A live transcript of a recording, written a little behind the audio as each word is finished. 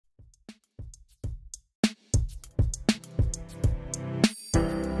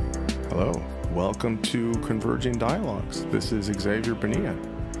Hello, welcome to Converging Dialogues. This is Xavier Bonilla.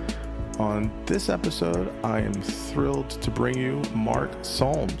 On this episode, I am thrilled to bring you Mark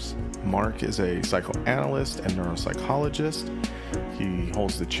Solms. Mark is a psychoanalyst and neuropsychologist. He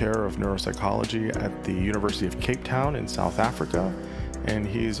holds the chair of neuropsychology at the University of Cape Town in South Africa, and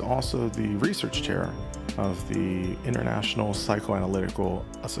he's also the research chair of the International Psychoanalytical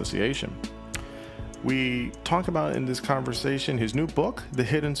Association. We talk about in this conversation his new book, The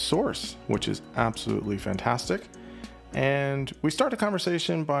Hidden Source, which is absolutely fantastic. And we start the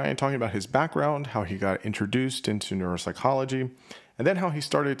conversation by talking about his background, how he got introduced into neuropsychology, and then how he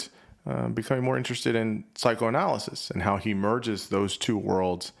started becoming more interested in psychoanalysis and how he merges those two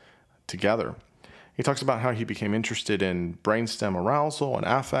worlds together. He talks about how he became interested in brainstem arousal and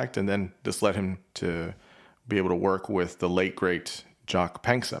affect, and then this led him to be able to work with the late, great Jaak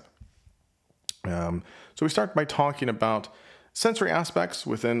Panksepp. So we start by talking about sensory aspects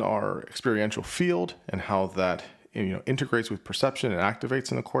within our experiential field and how that integrates with perception and activates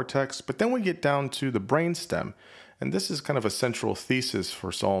in the cortex. But then we get down to the brainstem, and this is kind of a central thesis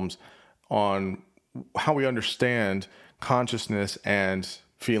for Solms on how we understand consciousness and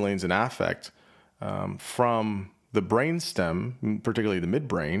feelings and affect from the brainstem, particularly the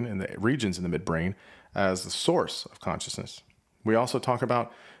midbrain and the regions in the midbrain, as the source of consciousness. We also talk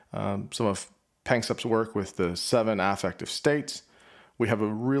about some of Panksepp's work with the 7 affective states. We have a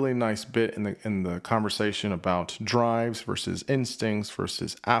really nice bit in the conversation about drives versus instincts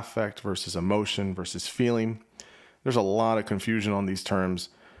versus affect versus emotion versus feeling. There's a lot of confusion on these terms,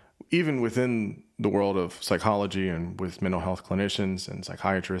 even within the world of psychology and with mental health clinicians and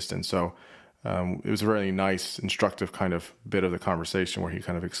psychiatrists. And so it was a really nice, instructive kind of bit of the conversation where he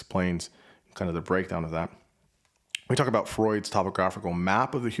kind of explains kind of the breakdown of that. We talk about Freud's topographical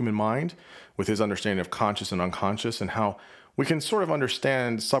map of the human mind with his understanding of conscious and unconscious, and how we can sort of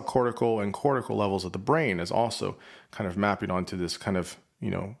understand subcortical and cortical levels of the brain as also kind of mapping onto this kind of,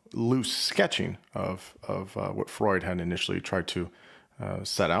 loose sketching of what Freud had initially tried to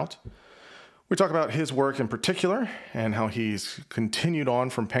set out. We talk about his work in particular and how he's continued on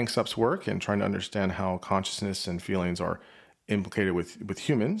from Panksepp's work and trying to understand how consciousness and feelings are implicated with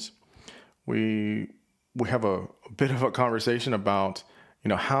humans. We have a bit of a conversation about,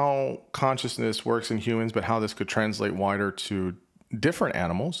 how consciousness works in humans, but how this could translate wider to different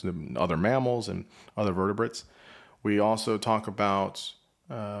animals, other mammals and other vertebrates. We also talk about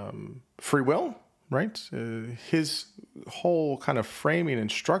free will, right? His whole kind of framing and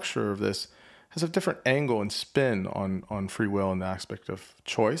structure of this has a different angle and spin on free will and the aspect of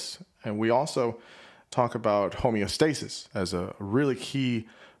choice. And we also talk about homeostasis as a really key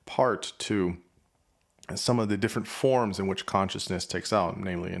part to some of the different forms in which consciousness takes out,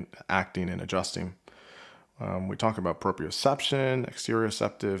 namely in acting and adjusting. We talk about proprioception,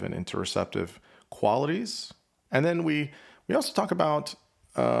 exteroceptive, and interoceptive qualities. And then we also talk about,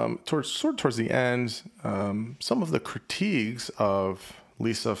 towards the end, some of the critiques of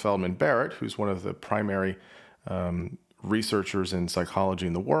Lisa Feldman-Barrett, who's one of the primary researchers in psychology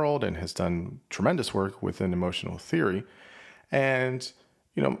in the world and has done tremendous work within emotional theory. And,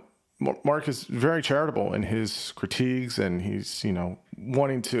 Mark is very charitable in his critiques, and he's,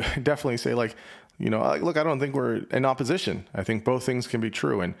 wanting to definitely say, look, I don't think we're in opposition. I think both things can be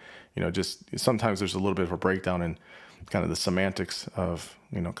true. And, just sometimes there's a little bit of a breakdown in kind of the semantics of,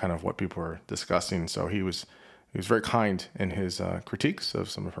 kind of what people are discussing. So he was very kind in his critiques of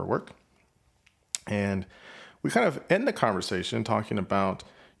some of her work. And we kind of end the conversation talking about,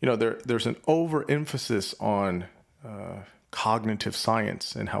 there's an overemphasis on cognitive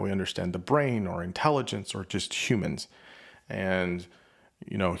science and how we understand the brain or intelligence or just humans. And,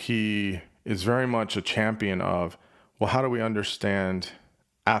 he is very much a champion of, well, how do we understand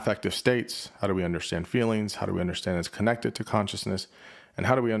affective states? How do we understand feelings? How do we understand it's connected to consciousness? And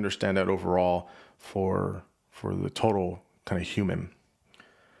how do we understand that overall for the total kind of human?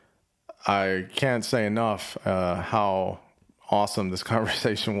 I can't say enough how awesome this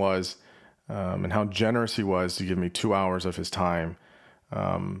conversation was. And how generous he was to give me 2 hours of his time.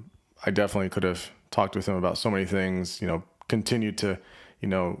 I definitely could have talked with him about so many things, continued to,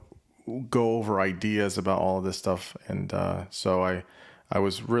 go over ideas about all of this stuff. And so I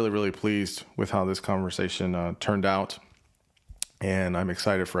was really, really pleased with how this conversation turned out. And I'm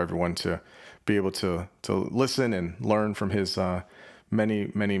excited for everyone to be able to listen and learn from his many,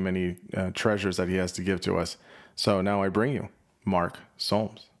 many, many treasures that he has to give to us. So now I bring you Mark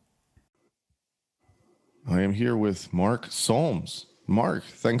Solms. I am here with Mark Solms. Mark,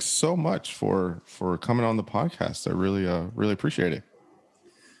 thanks so much for coming on the podcast. I really appreciate it.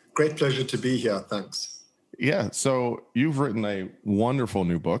 Great pleasure to be here. Thanks. Yeah. So you've written a wonderful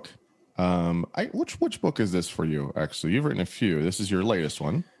new book. Which book is this for you? Actually, you've written a few. This is your latest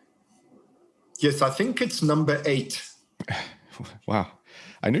one. Yes, I think it's number 8. Wow.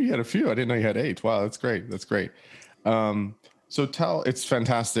 I knew you had a few. I didn't know you had 8. Wow, that's great. That's great. So it's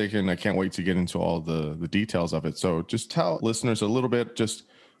fantastic, and I can't wait to get into all the details of it. So just tell listeners a little bit, just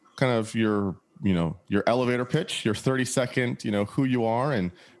kind of your elevator pitch, your 30-second, who you are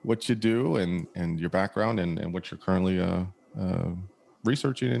and what you do and your background and what you're currently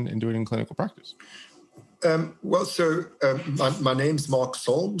researching and doing in clinical practice. My name's Mark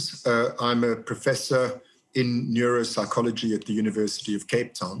Solms. I'm a professor in neuropsychology at the University of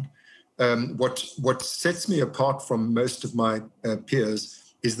Cape Town. What sets me apart from most of my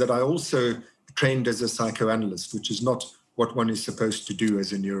peers is that I also trained as a psychoanalyst, which is not what one is supposed to do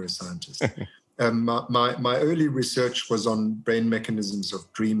as a neuroscientist. My early research was on brain mechanisms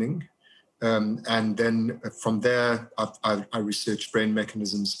of dreaming. And then from there, I researched brain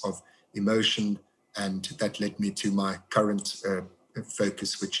mechanisms of emotion, and that led me to my current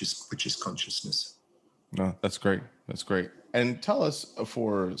focus, which is consciousness. No, that's great. That's great. And tell us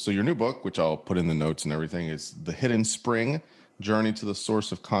so your new book, which I'll put in the notes and everything, is The Hidden Spring, Journey to the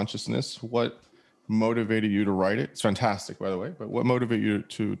Source of Consciousness. What motivated you to write it? It's fantastic, by the way, but what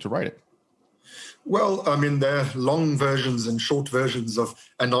motivated you to write it? Well, I mean, there are long versions and short versions of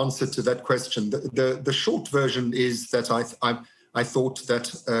an answer to that question. The short version is that I thought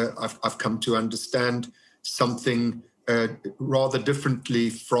that I've come to understand something rather differently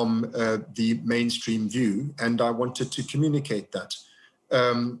from the mainstream view, and I wanted to communicate that.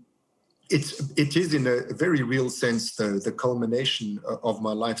 It is in a very real sense, though, the culmination of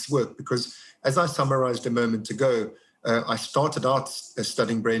my life's work, because as I summarized a moment ago, I started out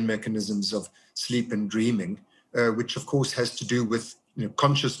studying brain mechanisms of sleep and dreaming, which of course has to do with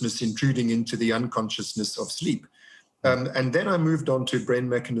consciousness intruding into the unconsciousness of sleep. And then I moved on to brain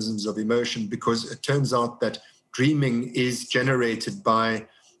mechanisms of emotion, because it turns out that dreaming is generated by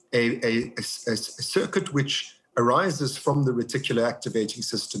a circuit which arises from the reticular activating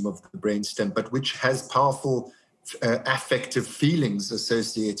system of the brainstem, but which has powerful affective feelings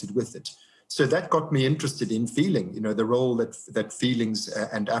associated with it. So that got me interested in feeling, the role that feelings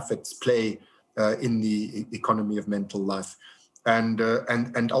and affects play in the economy of mental life, and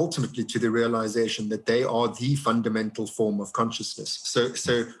ultimately to the realization that they are the fundamental form of consciousness.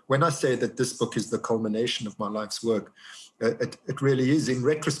 So when I say that this book is the culmination of my life's work, it really is. In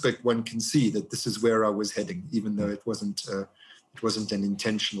retrospect, one can see that this is where I was heading, even though it wasn't an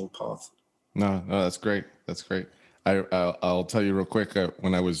intentional path. No, that's great. That's great. I'll tell you real quick.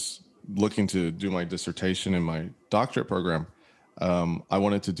 When I was looking to do my dissertation in my doctorate program, I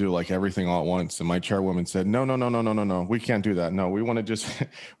wanted to do like everything all at once. And my chairwoman said, no, we can't do that. No, we want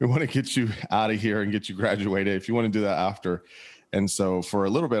to get you out of here and get you graduated. If you want to do that after. And so for a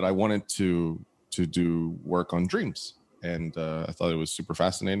little bit, I wanted to do work on dreams. And I thought it was super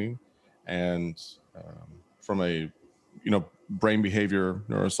fascinating. And from a, brain behavior,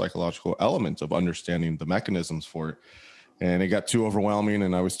 neuropsychological element of understanding the mechanisms for it. And it got too overwhelming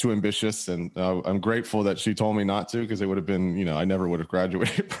and I was too ambitious. And I'm grateful that she told me not to, because it would have been, I never would have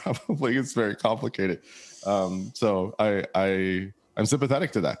graduated probably. It's very complicated. So I'm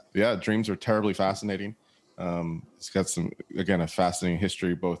sympathetic to that. Yeah, dreams are terribly fascinating. It's got a fascinating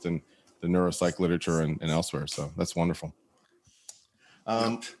history, both in the neuropsych literature and elsewhere. So that's wonderful.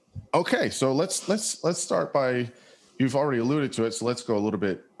 Okay, so let's start by, you've already alluded to it, so let's go a little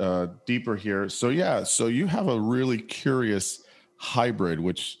bit deeper here. So you have a really curious hybrid,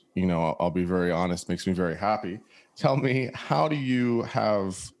 which, I'll be very honest, makes me very happy. Tell me, how do you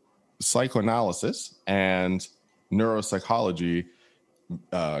have psychoanalysis and neuropsychology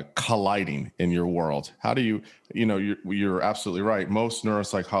colliding in your world? How do you, you're absolutely right. Most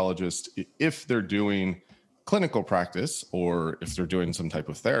neuropsychologists, if they're doing clinical practice or if they're doing some type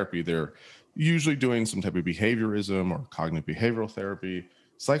of therapy, they're usually doing some type of behaviorism or cognitive behavioral therapy.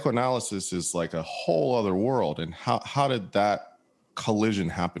 Psychoanalysis is like a whole other world. And how did that collision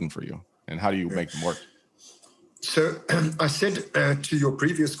happen for you? And how do you make them work? So I said to your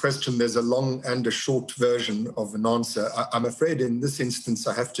previous question, there's a long and a short version of an answer. I'm afraid in this instance,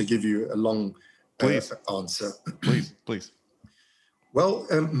 I have to give you a long answer. Please. Well,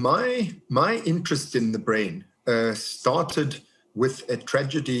 my interest in the brain started with a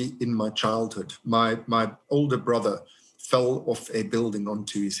tragedy in my childhood. My older brother fell off a building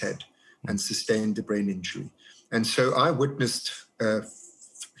onto his head and sustained a brain injury. And so I witnessed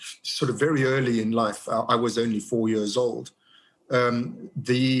sort of very early in life, I was only 4 years old,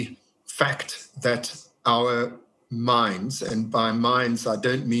 the fact that our minds, and by minds I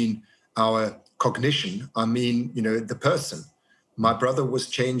don't mean our cognition, I mean, the person, My brother was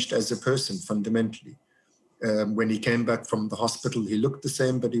changed as a person fundamentally. When he came back from the hospital, he looked the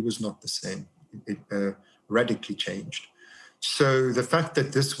same, but he was not the same. It radically changed. So the fact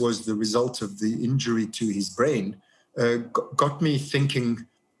that this was the result of the injury to his brain got me thinking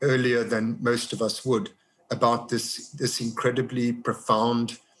earlier than most of us would about this incredibly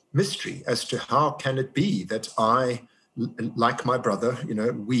profound mystery as to how can it be that I, like my brother,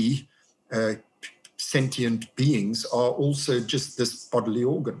 we sentient beings are also just this bodily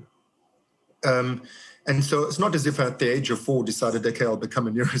organ. And so it's not as if at the age of 4 decided, okay, I'll become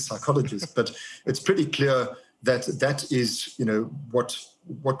a neuropsychologist, but it's pretty clear that is,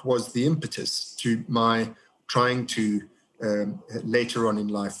 what was the impetus to my trying to later on in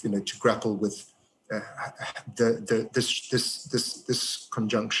life, to grapple with this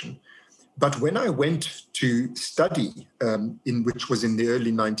conjunction. But when I went to study, which was in the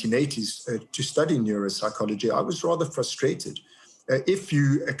early 1980s, to study neuropsychology, I was rather frustrated. If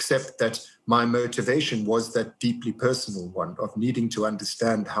you accept that my motivation was that deeply personal one of needing to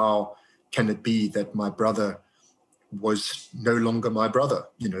understand how can it be that my brother was no longer my brother,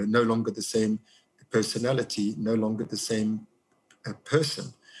 no longer the same personality, no longer the same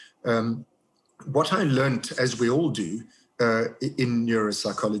person. What I learned, as we all do, in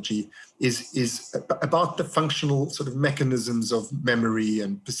neuropsychology is about the functional sort of mechanisms of memory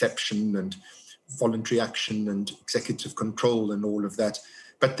and perception and voluntary action and executive control and all of that.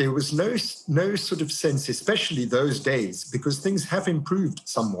 But there was no sort of sense, especially those days, because things have improved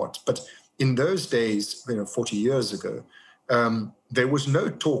somewhat. But in those days, 40 years ago, there was no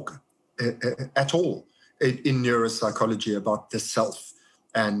talk at all in neuropsychology about the self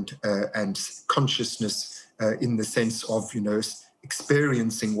and consciousness in the sense of,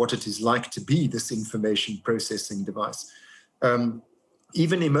 experiencing what it is like to be this information processing device.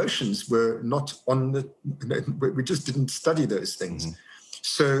 Even emotions were not we just didn't study those things. Mm-hmm.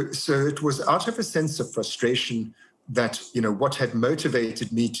 So it was out of a sense of frustration that, what had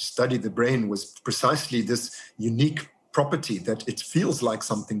motivated me to study the brain was precisely this unique property that it feels like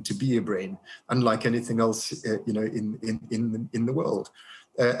something to be a brain, unlike anything else, in the world.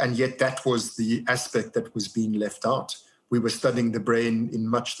 And yet that was the aspect that was being left out. We were studying the brain in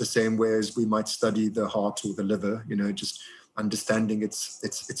much the same way as we might study the heart or the liver, just understanding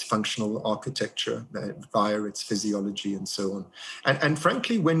its functional architecture via its physiology and so on. And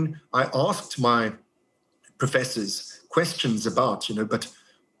frankly, when I asked my professors questions about, but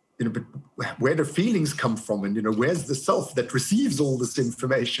where do feelings come from? And, where's the self that receives all this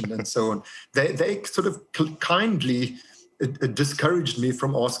information and so on? They sort of kindly discouraged me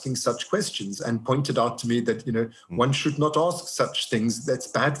from asking such questions and pointed out to me that, one should not ask such things. That's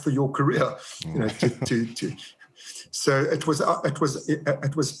bad for your career, So it was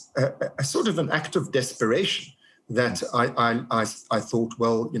a sort of an act of desperation that I thought,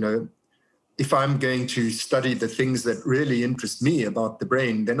 well, if I'm going to study the things that really interest me about the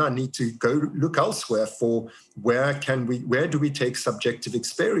brain, then I need to go look elsewhere for where do we take subjective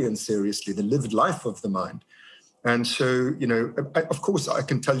experience seriously, the lived life of the mind. And so, of course, I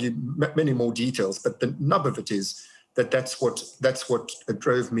can tell you many more details, but the nub of it is that's what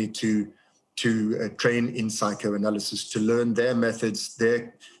drove me to train in psychoanalysis, to learn their methods,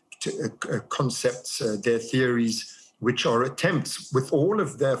 their concepts, their theories, which are attempts, with all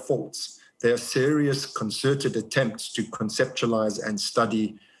of their faults, they are serious, concerted attempts to conceptualize and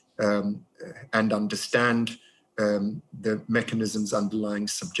study and understand the mechanisms underlying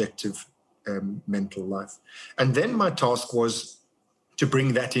subjective mental life. And then my task was to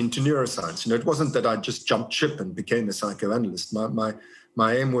bring that into neuroscience. It wasn't that I just jumped ship and became a psychoanalyst. My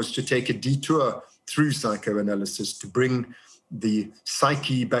aim was to take a detour through psychoanalysis to bring the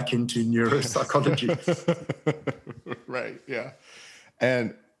psyche back into neuropsychology. Right, yeah.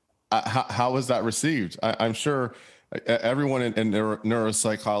 And how was that received? I'm sure everyone in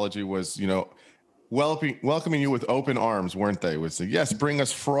neuropsychology was, welcoming you with open arms, weren't they? Would say, yes, bring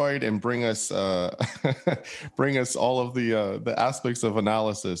us Freud and bring us bring us all of the aspects of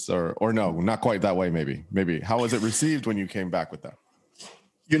analysis, or no, not quite that way. Maybe. How was it received when you came back with that?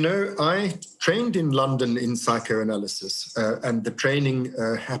 I trained in London in psychoanalysis, and the training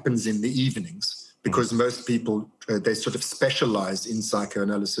happens in the evenings because most people, they sort of specialize in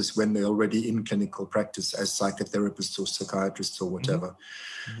psychoanalysis when they're already in clinical practice as psychotherapists or psychiatrists or whatever.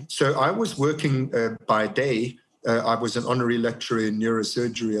 Mm-hmm. So I was working by day. I was an honorary lecturer in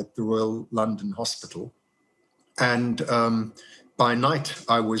neurosurgery at the Royal London Hospital. And by night,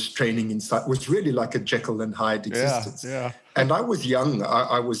 I was training in psych. It was really like a Jekyll and Hyde existence. Yeah. And I was young.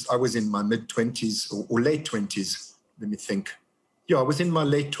 I was in my mid-20s or late 20s. Let me think. Yeah, I was in my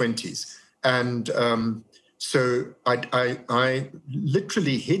late 20s. And So I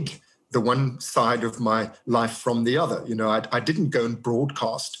literally hid the one side of my life from the other. I didn't go and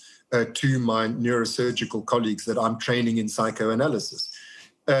broadcast to my neurosurgical colleagues that I'm training in psychoanalysis.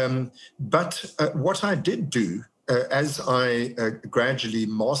 But what I did do, as I gradually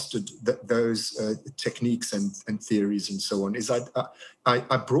mastered those techniques and theories and so on, is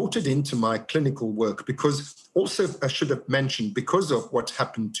I brought it into my clinical work, because also I should have mentioned, because of what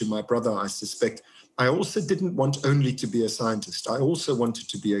happened to my brother, I suspect, I also didn't want only to be a scientist. I also wanted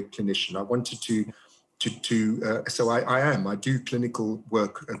to be a clinician. I wanted so I do clinical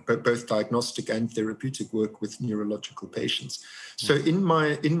work, both diagnostic and therapeutic work with neurological patients. So in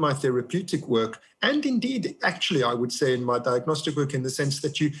my therapeutic work, and indeed, actually, I would say in my diagnostic work, in the sense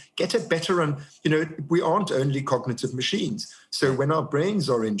that you get a better, we aren't only cognitive machines. So when our brains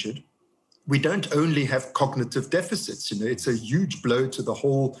are injured, we don't only have cognitive deficits. It's a huge blow to the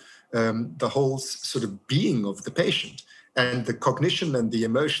whole sort of being of the patient. And the cognition and the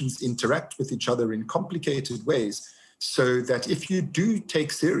emotions interact with each other in complicated ways, so that if you do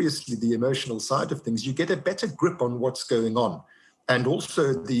take seriously the emotional side of things, you get a better grip on what's going on. And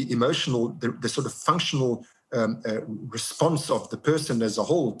also the emotional, the sort of functional response of the person as a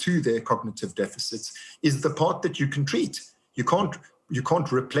whole to their cognitive deficits is the part that you can treat. You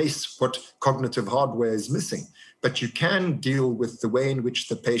can't replace what cognitive hardware is missing, but you can deal with the way in which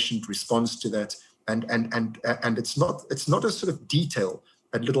the patient responds to that. And it's not a sort of detail,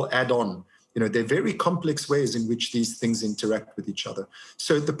 a little add-on. They're very complex ways in which these things interact with each other.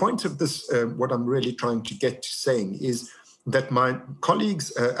 So the point of this, what I'm really trying to get to saying, is that my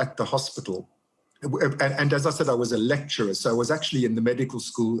colleagues at the hospital, and as I said, I was a lecturer, so I was actually in the medical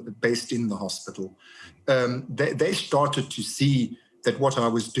school based in the hospital. They started to see that what I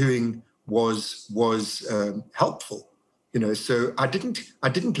was doing was helpful. So I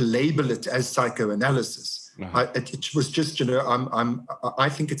didn't label it as psychoanalysis. It was just, I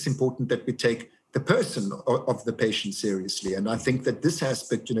think it's important that we take the person of the patient seriously. And I think that this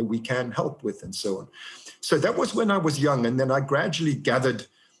aspect, we can help with, and so on. So that was when I was young. And then I gradually gathered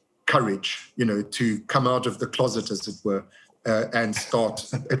courage, to come out of the closet, as it were, and start.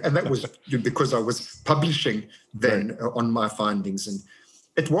 And that was because I was publishing then on my findings. And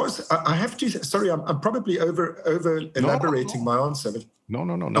it was, I have to, sorry, I'm probably over elaborating my answer. But No.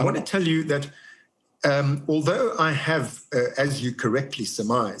 I want to tell you that although I have, as you correctly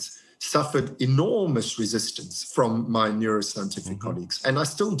surmise, suffered enormous resistance from my neuroscientific colleagues, and I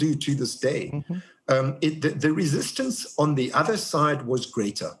still do to this day, the resistance on the other side was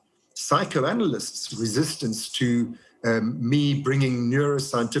greater. Psychoanalysts' resistance to me bringing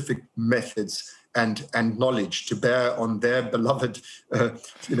neuroscientific methods and knowledge to bear on their beloved,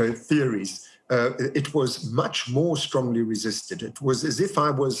 theories. It was much more strongly resisted. It was as if I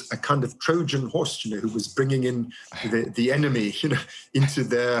was a kind of Trojan horse, who was bringing in the enemy, into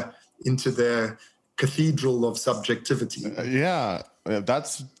their cathedral of subjectivity.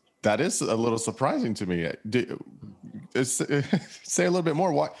 That is a little surprising to me. Say a little bit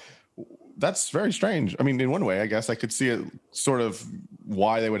more. Why? That's very strange. I mean, in one way, I guess I could see it sort of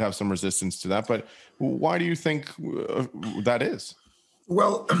why they would have some resistance to that. But why do you think that is?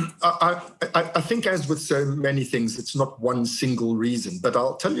 Well, I think, as with so many things, it's not one single reason. But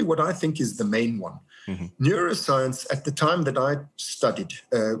I'll tell you what I think is the main one. Neuroscience, at the time that I studied,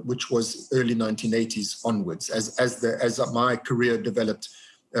 which was early 1980s onwards, as my career developed,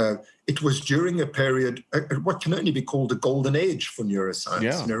 it was during a period, what can only be called a golden age for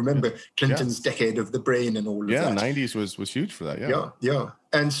neuroscience. Yeah. Remember Clinton's decade of the brain and all of that. Yeah, 90s was huge for that. Yeah.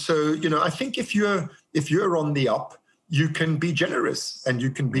 And so, I think if you're on the up, you can be generous and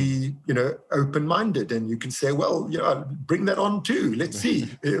you can be, open-minded, and you can say, well, bring that on too. Let's see.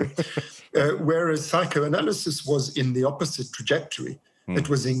 Whereas psychoanalysis was in the opposite trajectory. It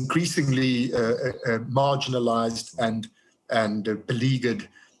was increasingly marginalized and beleaguered,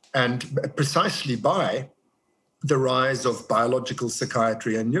 and precisely by the rise of biological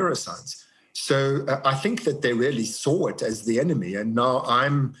psychiatry and neuroscience. So I think that they really saw it as the enemy, and now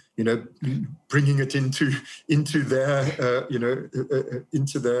I'm, bringing it into their,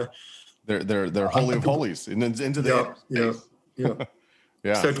 into their holy of holies, and into the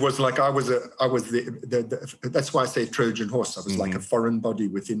Yeah. So it was like I was the that's why I say Trojan horse. I was like a foreign body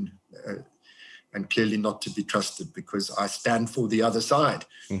within, and clearly not to be trusted, because I stand for the other side.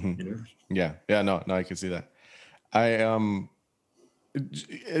 Yeah. No, I can see that.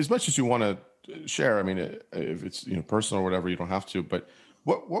 As much as you want to share, I mean, if it's personal or whatever, you don't have to. But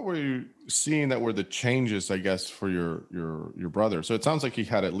what were you seeing that were the changes, I guess, for your brother? So it sounds like he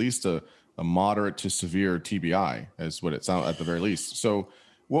had at least a moderate to severe TBI, is what it sounds at the very least. So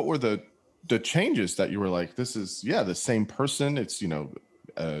what were the the changes that you were like, this is, the same person. It's,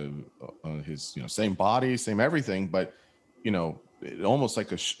 his, same body, same everything, but, almost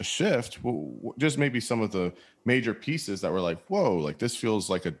like a shift. Just maybe some of the major pieces that were like, whoa, like this feels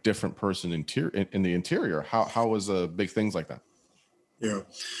like a different person in the interior. How was big things like that? Yeah.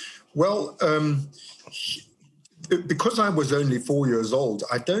 Well, because I was only 4 years old,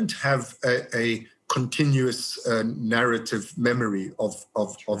 I don't have a continuous narrative memory of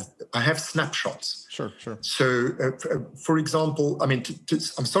I have snapshots. Sure. So, for example, I mean,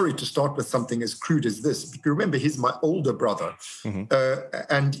 I'm sorry to start with something as crude as this. But remember, he's my older brother,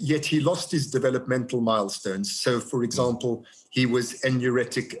 and yet he lost his developmental milestones. So, for example, he was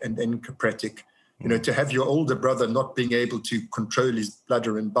enuretic and encopretic. To have your older brother not being able to control his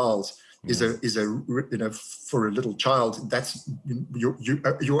bladder and bowels is a for a little child, that's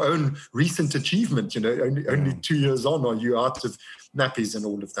your own recent achievement. Only 2 years on are you out of nappies and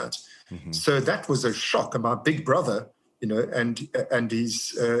all of that. So that was a shock. And my big brother, and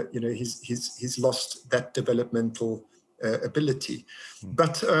he's lost that developmental ability.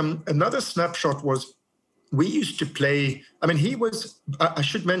 But another snapshot was, we used to play. I mean, I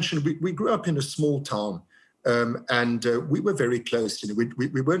should mention, we grew up in a small town, and we were very close.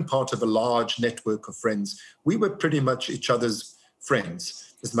 We weren't part of a large network of friends. We were pretty much each other's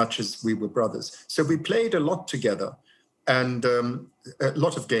friends as much as we were brothers. So we played a lot together, and a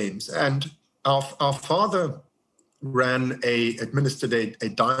lot of games. And our father administered a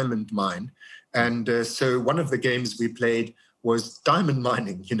diamond mine. And so one of the games we played was diamond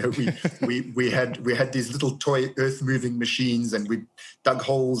mining. We had these little toy earth-moving machines, and we dug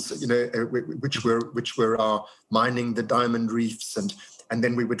holes, which were our mining the diamond reefs, and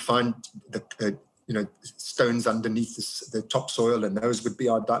then we would find the stones underneath the topsoil, and those would be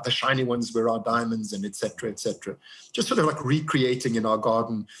the shiny ones were our diamonds, and et cetera, just sort of like recreating in our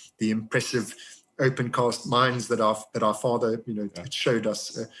garden the impressive open cast mines that our father showed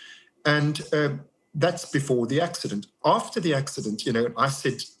us, and that's before the accident. After the accident, I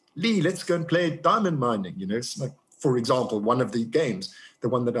said, Lee, let's go and play diamond mining. It's like, for example, one of the games, the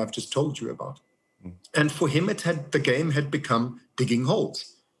one that I've just told you about. And for him, the game had become digging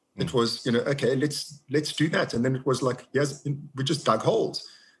holes. It was, okay, let's do that. And then it was like, yes, we just dug holes.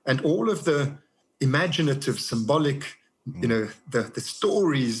 And all of the imaginative, symbolic, the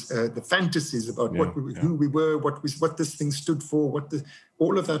stories, the fantasies about who we were, what this thing stood for,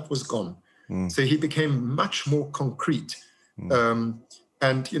 all of that was gone. So he became much more concrete. And,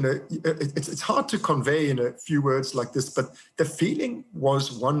 it's hard to convey in a few words like this, but the feeling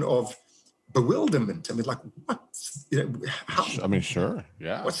was one of bewilderment. I mean, like, what? How? I mean, sure.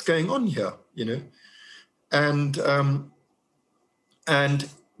 Yeah. What's going on here? And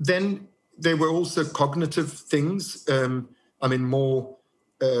then there were also cognitive things. More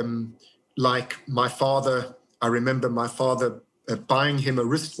like my father. I remember my father buying him a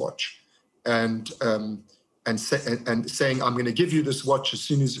wristwatch, and saying, "I'm going to give you this watch as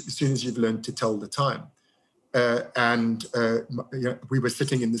soon as you've learned to tell the time." We were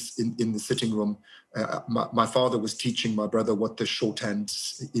sitting in the sitting room. My father was teaching my brother what the shorthand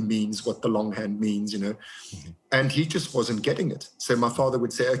means, what the longhand means, and he just wasn't getting it. So my father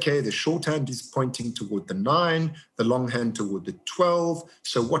would say, "Okay, the shorthand is pointing toward the 9, the longhand toward the 12.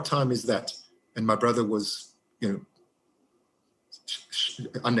 So what time is that?" And my brother was,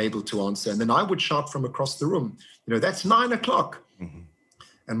 unable to answer. And then I would shout from across the room, "That's 9 o'clock."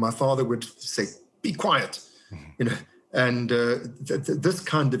 And my father would say, "Be quiet." And this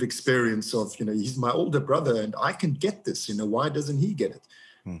kind of experience of, he's my older brother and I can get this, why doesn't he get it?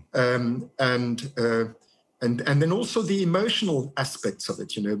 And then also the emotional aspects of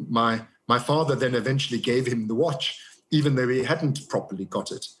it. My father then eventually gave him the watch, even though he hadn't properly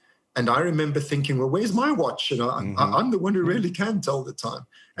got it. And I remember thinking, well, where's my watch? I'm the one who really can tell the time.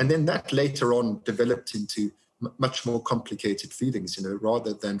 And then that later on developed into much more complicated feelings,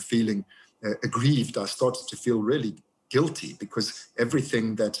 rather than feeling aggrieved. I started to feel really guilty because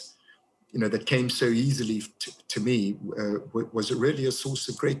everything that came so easily to me was really a source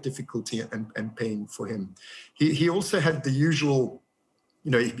of great difficulty and pain for him. He also had the usual,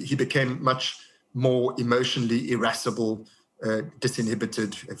 he became much more emotionally irascible,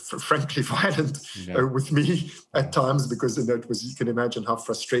 disinhibited, frankly violent with me at times, because you can imagine how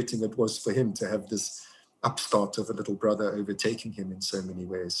frustrating it was for him to have this upstart of a little brother overtaking him in so many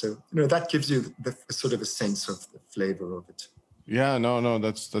ways. So, that gives you the sort of a sense of the flavor of it. Yeah, no,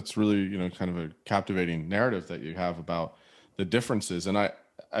 that's really, kind of a captivating narrative that you have about the differences. And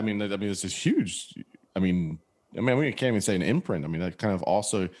I mean, this is huge. we can't even say an imprint. That kind of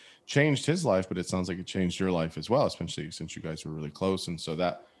also changed his life, but it sounds like it changed your life as well, especially since you guys were really close. And so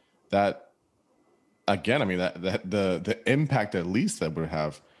that again, I mean, that the impact at least that would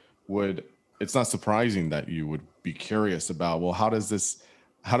have it's not surprising that you would be curious about, well, how does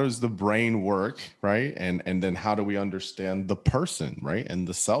the brain work, right? And then how do we understand the person, right? And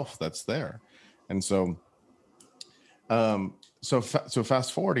the self that's there. And so, so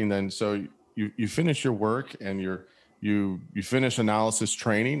fast forwarding then, so you finish your work and you finish analysis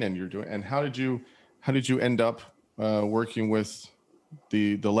training and and how did you end up working with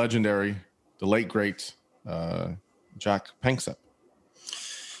the legendary, the late great Jaak Panksepp?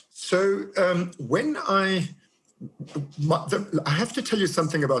 So when I have to tell you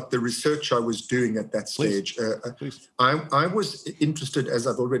something about the research I was doing at that stage. Please. I was interested, as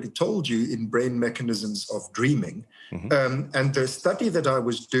I've already told you, in brain mechanisms of dreaming. And the study that I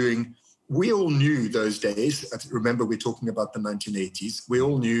was doing, we all knew those days, remember we're talking about the 1980s, we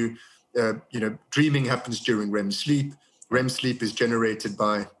all knew, dreaming happens during REM sleep. REM sleep is generated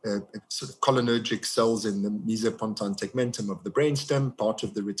by sort of cholinergic cells in the mesopontine tegmentum of the brainstem, part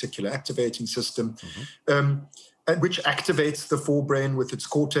of the reticular activating system, which activates the forebrain with its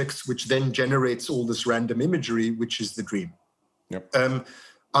cortex, which then generates all this random imagery, which is the dream. Yep.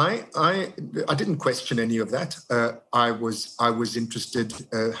 I didn't question any of that. I was interested,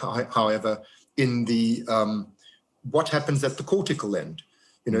 however, in the what happens at the cortical end.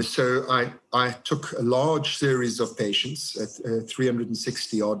 So I took a large series of patients,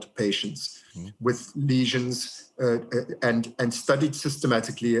 360 odd patients with lesions, and studied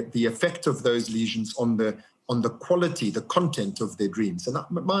systematically the effect of those lesions on the quality, the content of their dreams. And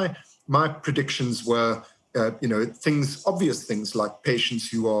my predictions were, obvious things like patients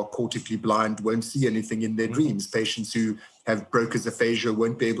who are cortically blind won't see anything in their dreams. Patients who have Broca's aphasia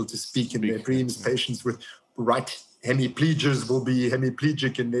won't be able to speak in their dreams. Patients with right hemiplegias will be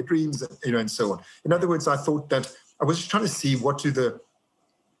hemiplegic in their dreams, and so on. In other words, I thought that I was trying to see what do the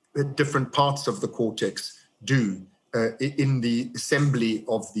different parts of the cortex do in the assembly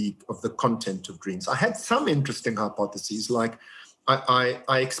of the content of dreams. I had some interesting hypotheses, like I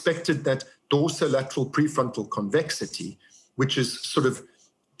expected that dorsolateral prefrontal convexity, which is sort of,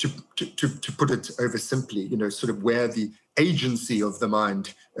 to put it over simply, sort of where the agency of the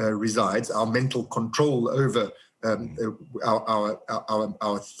mind resides, our mental control over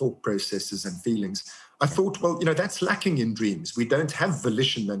our thought processes and feelings. I thought, well, that's lacking in dreams. We don't have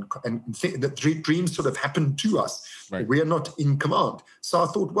volition and that dreams sort of happen to us. Right. We are not in command. So I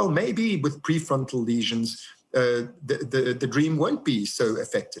thought, well, maybe with prefrontal lesions, the dream won't be so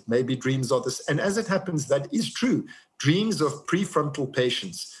affected. Maybe dreams are this. And as it happens, that is true. Dreams of prefrontal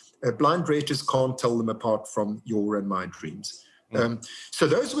patients, blind raters can't tell them apart from your and my dreams. So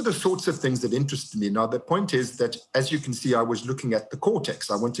those were the sorts of things that interested me. Now, the point is that, as you can see, I was looking at the cortex.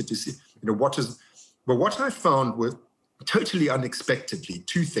 I wanted to see, what I found were totally unexpectedly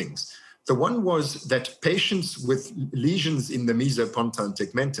two things. The one was that patients with lesions in the mesopontine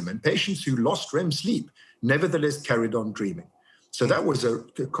tegmentum and patients who lost REM sleep nevertheless carried on dreaming. So that was a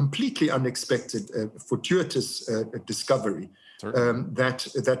completely unexpected, fortuitous discovery.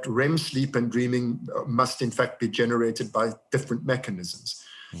 That REM sleep and dreaming must in fact be generated by different mechanisms.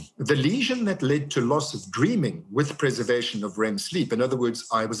 The lesion that led to loss of dreaming with preservation of REM sleep, in other words,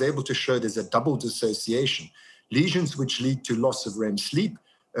 I was able to show there's a double dissociation. Lesions which lead to loss of REM sleep,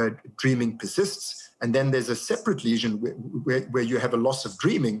 dreaming persists, and then there's a separate lesion where you have a loss of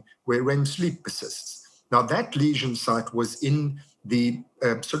dreaming where REM sleep persists. Now that lesion site was in the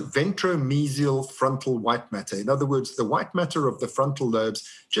sort of ventromesial frontal white matter. In other words, the white matter of the frontal lobes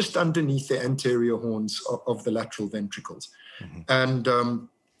just underneath the anterior horns of the lateral ventricles. And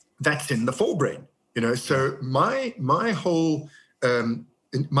that's in the forebrain, So my whole,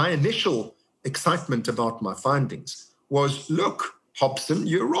 my initial excitement about my findings was, look, Hobson,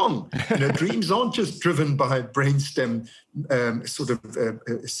 you're wrong. Dreams aren't just driven by brainstem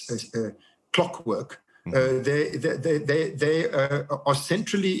clockwork. They are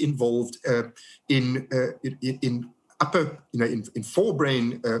centrally involved in upper, in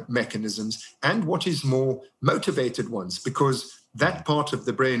forebrain mechanisms, and what is more, motivated ones, because that part of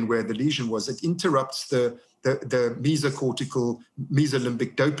the brain where the lesion was, it interrupts the mesocortical,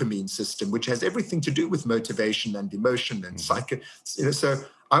 mesolimbic dopamine system, which has everything to do with motivation and emotion and psyche. So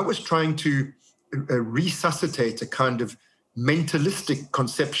I was trying to resuscitate a kind of mentalistic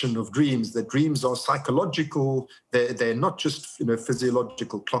conception of dreams, that dreams are psychological, they're not just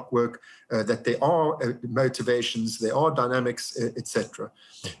physiological clockwork, that they are motivations, they are dynamics, etc.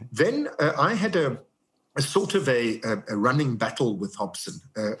 Then I had a sort of a running battle with Hobson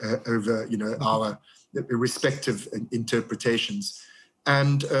over our respective interpretations,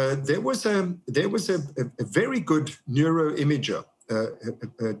 and there was a very good neuroimager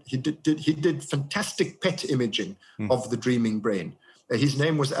he did fantastic PET imaging of the dreaming brain. His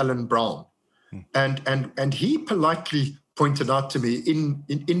name was Alan Brown, and he politely pointed out to me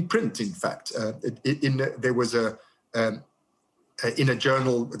in print, in fact, there was in a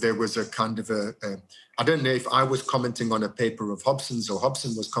journal, there was a kind of I don't know if I was commenting on a paper of Hobson's or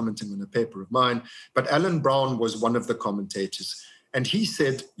Hobson was commenting on a paper of mine, but Alan Brown was one of the commentators. And he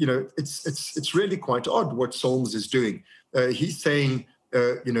said, it's really quite odd what Solms is doing. He's saying,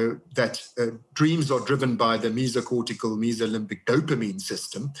 that dreams are driven by the mesocortical, mesolimbic dopamine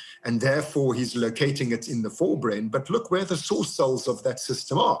system, and therefore he's locating it in the forebrain. But look where the source cells of that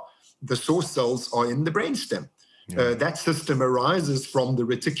system are. The source cells are in the brainstem. That system arises from the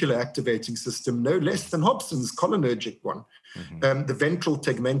reticular activating system, no less than Hobson's cholinergic one. The ventral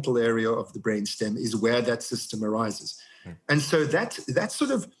tegmental area of the brainstem is where that system arises. And so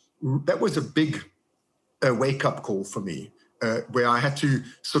that was a big wake-up call for me, where I had to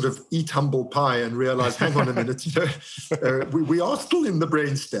sort of eat humble pie and realize, hang on a minute, we are still in the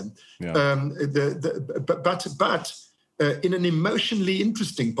brainstem. But in an emotionally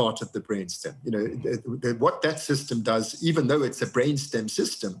interesting part of the brainstem, what that system does, even though it's a brainstem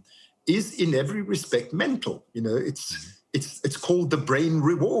system, is in every respect mental. It's called the brain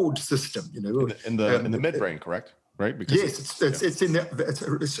reward system. In the midbrain, correct? Right? Because yes,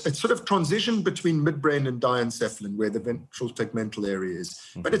 it's sort of transition between midbrain and diencephalon, where the ventral tegmental area is.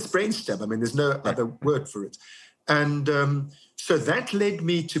 But it's brainstem. I mean, there's no other word for it. And so that led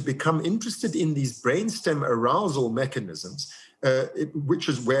me to become interested in these brainstem arousal mechanisms, which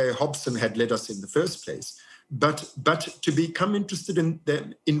is where Hobson had led us in the first place. But to become interested in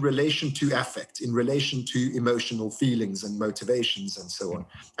them in relation to affect, in relation to emotional feelings and motivations and so on.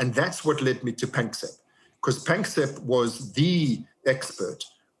 And that's what led me to Panksepp, because Panksepp was the expert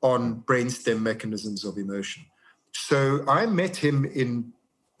on brainstem mechanisms of emotion. So I met him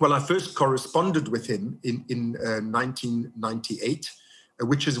I first corresponded with him in 1998,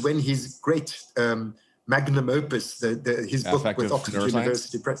 which is when his great magnum opus, his book with Oxford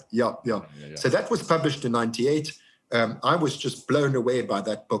University Press. Yeah. So that was published in 98. I was just blown away by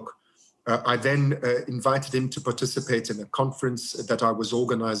that book. I then invited him to participate in a conference that I was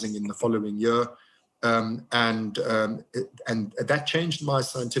organizing in the following year. And that changed my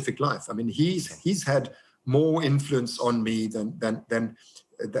scientific life. I mean, he's had more influence on me than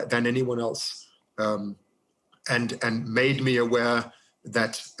anyone else, and made me aware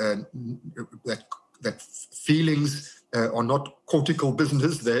that feelings are not cortical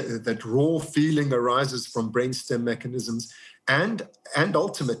business. That raw feeling arises from brainstem mechanisms, and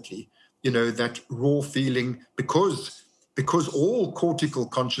ultimately, that raw feeling, because all cortical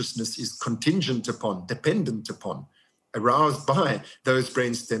consciousness is dependent upon, aroused by those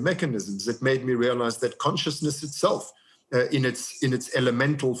brainstem mechanisms. It made me realize that consciousness itself, in its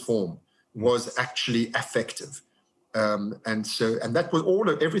elemental form, was actually affective, and that was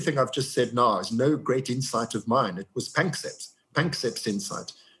everything I've just said now is no great insight of mine. It was Panksepp's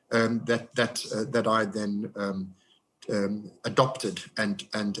insight that I then adopted and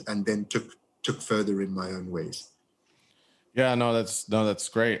then took further in my own ways. Yeah, that's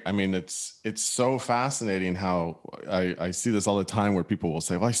great. I mean, it's so fascinating how I see this all the time, where people will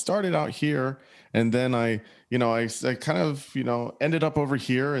say, well, I started out here and then I kind of, ended up over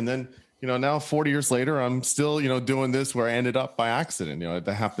here. And then, now 40 years later, I'm still, doing this where I ended up by accident.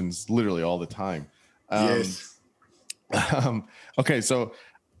 That happens literally all the time. Yes. Okay. So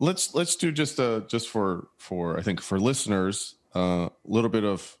let's do just for I think for listeners, a little bit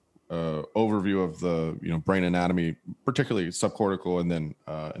of overview of the brain anatomy, particularly subcortical, and then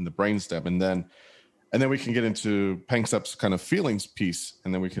in the brainstem, and then we can get into Panksepp's kind of feelings piece,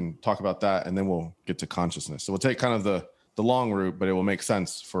 and then we can talk about that, and then we'll get to consciousness. So we'll take kind of the long route, but it will make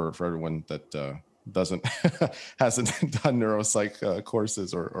sense for everyone that hasn't done neuropsych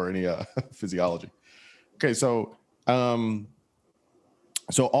courses or any physiology. Okay, so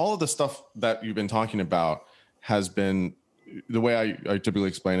all of the stuff that you've been talking about has been, the way I typically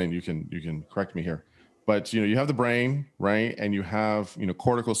explain it, and you can correct me here, but you have the brain, right? And you have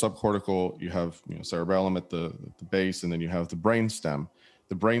cortical, subcortical, you have cerebellum at the base, and then you have the brainstem.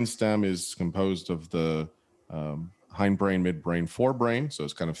 The brainstem is composed of the hindbrain, midbrain, forebrain. So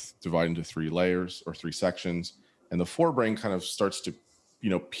it's kind of divided into three layers or three sections, and the forebrain kind of starts to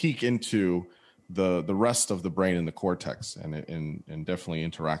peek into the rest of the brain in the cortex, and definitely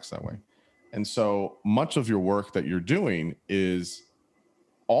interacts that way. And so much of your work that you're doing is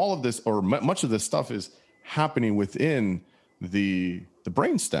all of this, or much of this stuff is happening within the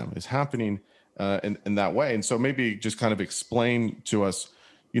brainstem, is happening in that way. And so maybe just kind of explain to us,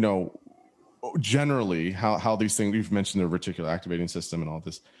 generally, how these things, you've mentioned the reticular activating system and all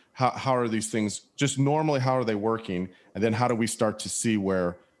this, how are these things just normally, how are they working? And then how do we start to see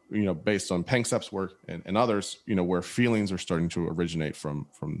where, based on Panksepp's work and others, where feelings are starting to originate from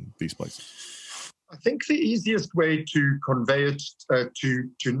these places? I think the easiest way to convey it to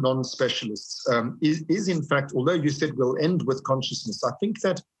non-specialists is in fact, although you said we'll end with consciousness, I think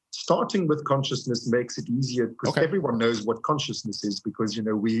that starting with consciousness makes it easier because everyone knows what consciousness is because,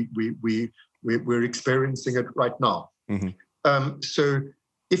 we're experiencing it right now. Mm-hmm. So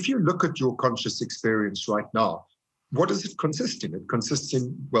if you look at your conscious experience right now, what does it consist in? It consists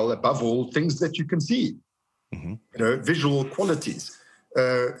in, well, above all, things that you can see, mm-hmm. Visual qualities.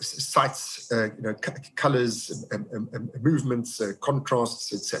 Sights, colors, movements,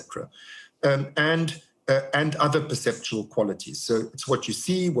 contrasts, etc., and other perceptual qualities. So it's what you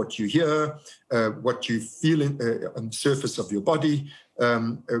see, what you hear, what you feel on the surface of your body,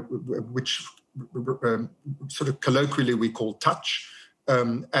 which sort of colloquially we call touch,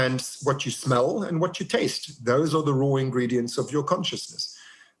 and what you smell and what you taste. Those are the raw ingredients of your consciousness.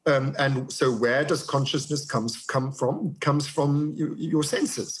 And so where does consciousness come from? It comes from your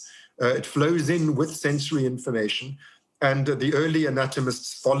senses. It flows in with sensory information. And the early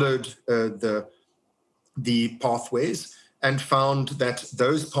anatomists followed the pathways and found that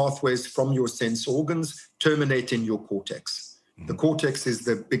those pathways from your sense organs terminate in your cortex. Mm-hmm. The cortex is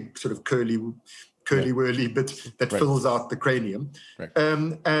the big sort of curly-whirly bit that fills out the cranium. Right.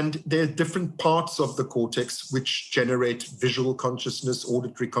 And there are different parts of the cortex which generate visual consciousness,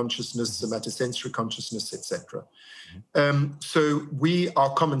 auditory consciousness, somatosensory consciousness, etc. So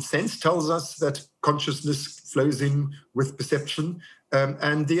our common sense tells us that consciousness flows in with perception,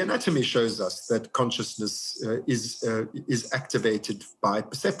 and the anatomy shows us that consciousness is activated by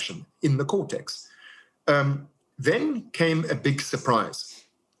perception in the cortex. Then came a big surprise.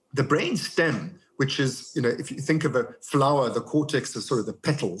 The brain stem, which is, if you think of a flower, the cortex is sort of the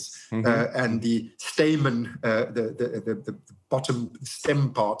petals, mm-hmm. And the stamen, the bottom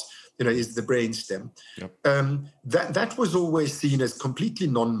stem part, is the brain stem. Yep. That was always seen as completely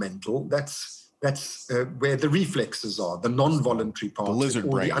non-mental. That's where the reflexes are, the non-voluntary part, the lizard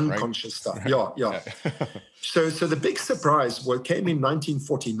brain, the unconscious right? stuff. Yeah. So the big surprise came in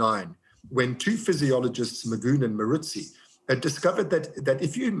 1949 when two physiologists, Magoon and Maruzzi, discovered that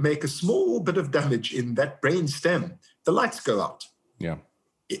if you make a small bit of damage in that brain stem, the lights go out. Yeah.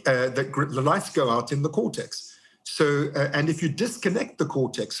 The lights go out in the cortex. So, and if you disconnect the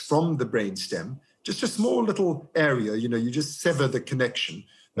cortex from the brain stem, just a small little area, you just sever the connection,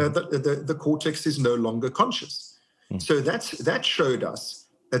 the cortex is no longer conscious. So that showed us,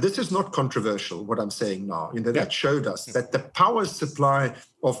 this is not controversial, what I'm saying now, that showed us that the power supply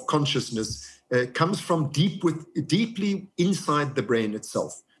of consciousness comes from deeply inside the brain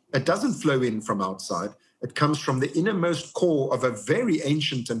itself. It doesn't flow in from outside. It comes from the innermost core of a very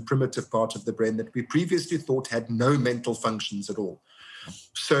ancient and primitive part of the brain that we previously thought had no mental functions at all.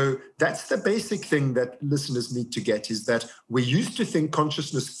 So that's the basic thing that listeners need to get, is that we used to think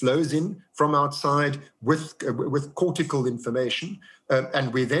consciousness flows in from outside with cortical information.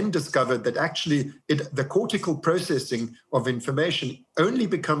 And we then discovered that actually the cortical processing of information only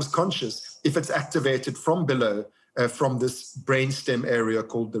becomes conscious if it's activated from below, from this brainstem area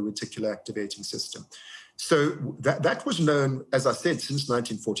called the reticular activating system. So that was known, as I said, since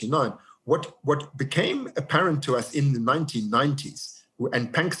 1949. What became apparent to us in the 1990s,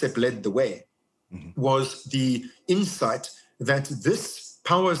 and Panksepp led the way, was the insight that this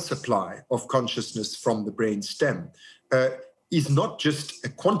power supply of consciousness from the brain stem is not just a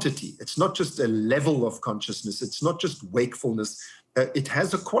quantity. It's not just a level of consciousness. It's not just wakefulness. It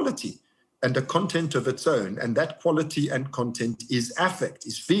has a quality and a content of its own. And that quality and content is affect,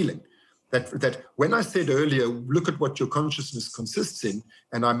 is feeling. That when I said earlier, look at what your consciousness consists in,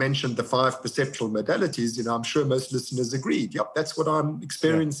 and I mentioned the 5 perceptual modalities, I'm sure most listeners agreed. Yep, that's what I'm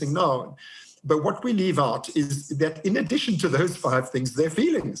experiencing now. But what we leave out is that in addition to those 5 things, they're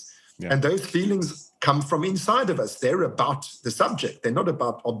feelings. Yeah. And those feelings come from inside of us. They're about the subject. They're not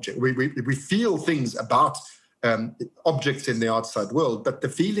about object. We feel things about objects in the outside world, but the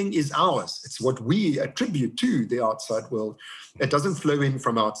feeling is ours. It's what we attribute to the outside world. It doesn't flow in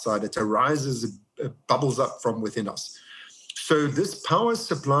from outside. It arises, bubbles up from within us. So this power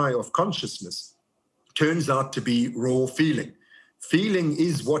supply of consciousness turns out to be raw feeling. Feeling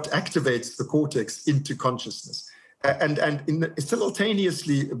is what activates the cortex into consciousness. And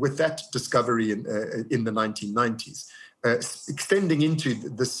simultaneously with that discovery in the 1990s, extending into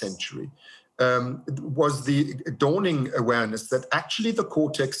this century, was the dawning awareness that actually the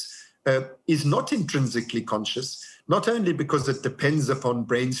cortex is not intrinsically conscious, not only because it depends upon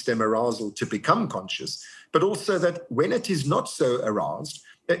brainstem arousal to become conscious, but also that when it is not so aroused,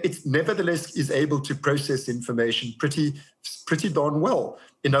 it nevertheless is able to process information pretty darn well.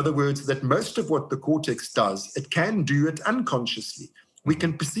 In other words, that most of what the cortex does, it can do it unconsciously. We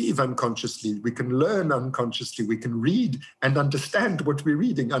can perceive unconsciously, we can learn unconsciously, we can read and understand what we're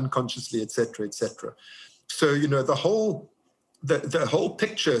reading unconsciously, etc., etc. So, the whole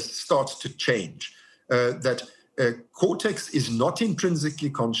picture starts to change. That cortex is not intrinsically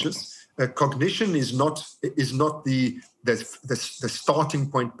conscious. Cognition is not the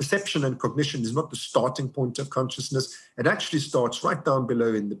starting point. Perception and cognition is not the starting point of consciousness. It actually starts right down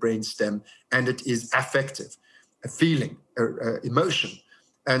below in the brainstem, and it is affective, a feeling, emotion.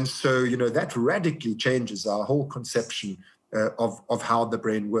 And so, that radically changes our whole conception of how the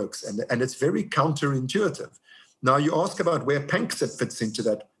brain works. And it's very counterintuitive. Now, you ask about where Panksepp fits into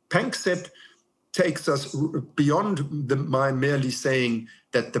that. Panksepp takes us beyond my merely saying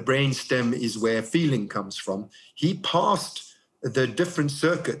that the brainstem is where feeling comes from. He passed the different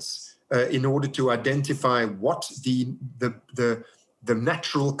circuits in order to identify what the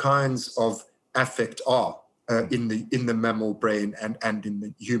natural kinds of affect are in the mammal brain and in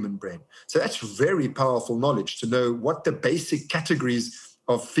the human brain. So that's very powerful knowledge to know what the basic categories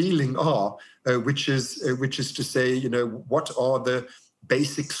of feeling are, which is to say, what are the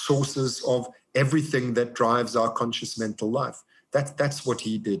basic sources of everything that drives our conscious mental life. That's what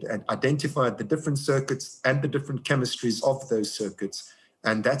he did, and identified the different circuits and the different chemistries of those circuits.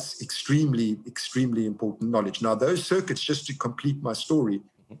 And that's extremely, extremely important knowledge. Now, those circuits, just to complete my story,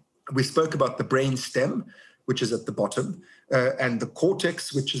 we spoke about the brain stem, which is at the bottom, and the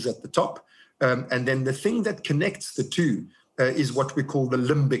cortex, which is at the top. And then the thing that connects the two is what we call the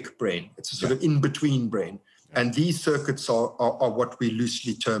limbic brain. It's a sort of in-between brain. And these circuits are what we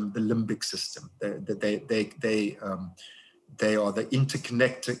loosely term the limbic system. They are the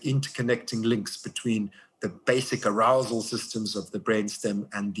interconnecting links between the basic arousal systems of the brainstem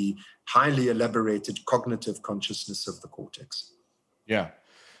and the highly elaborated cognitive consciousness of the cortex. Yeah.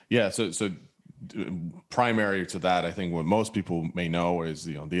 So primary to that, I think what most people may know is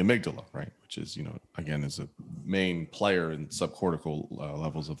the amygdala, right? Which is again is a main player in subcortical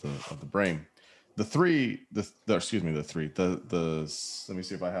levels of the brain. Let me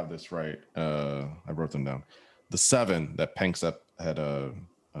see if I have this right. I wrote them down. The 7 that Panksepp had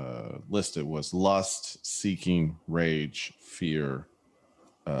listed was lust, seeking, rage, fear,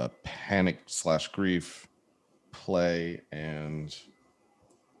 panic/grief, play, and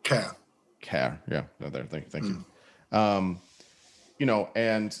care. Yeah, no, there. Thank you.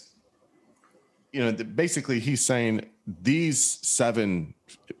 Basically, he's saying these 7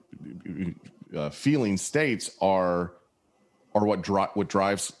 feeling states are what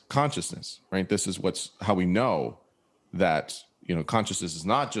drives consciousness, right? This is how we know that consciousness is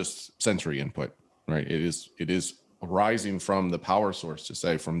not just sensory input, right? It is arising from the power source, to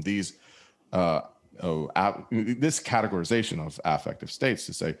say, from these this categorization of affective states,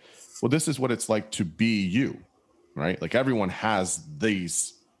 to say, well, this is what it's like to be you, right? Like everyone has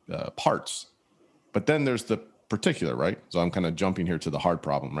these parts, but then there's the particular, right? So I'm kind of jumping here to the hard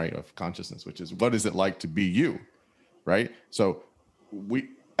problem, right, of consciousness, which is, what is it like to be you, right? So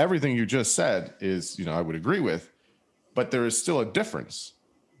everything you just said is, I would agree with, but there is still a difference,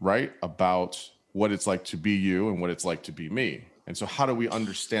 right, about what it's like to be you and what it's like to be me. And so how do we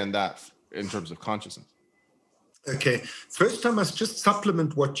understand that in terms of consciousness? Okay, first I must just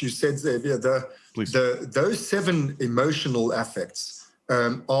supplement what you said, Xavier. Please. Those 7 emotional affects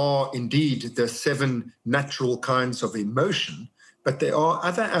are indeed the 7 natural kinds of emotion, but there are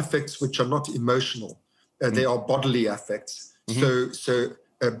other affects which are not emotional. They are bodily affects. Mm-hmm. So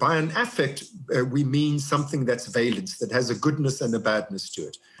by an affect, we mean something that's valence, that has a goodness and a badness to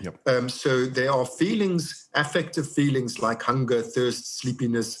it. Yep. So there are feelings, affective feelings like hunger, thirst,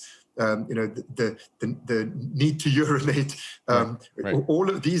 sleepiness, the need to urinate. Right. All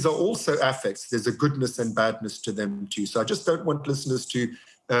of these are also affects. There's a goodness and badness to them too. So I just don't want listeners to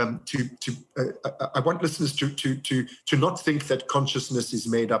not think that consciousness is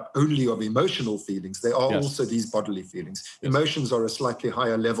made up only of emotional feelings. There are also these bodily feelings. Yes. Emotions are a slightly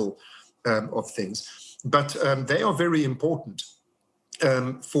higher level of things, but they are very important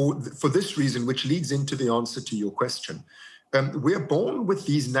for this reason, which leads into the answer to your question. We're born with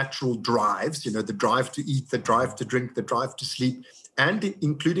these natural drives, the drive to eat, the drive to drink, the drive to sleep, and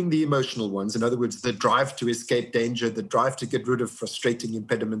including the emotional ones. In other words, the drive to escape danger, the drive to get rid of frustrating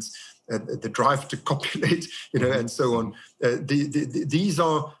impediments, the drive to copulate, and so on. These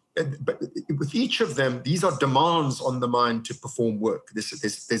are, but with each of them, these are demands on the mind to perform work.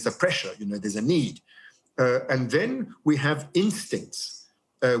 There's a pressure, there's a need. And then we have instincts,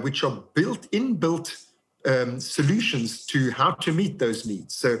 which are inbuilt solutions to how to meet those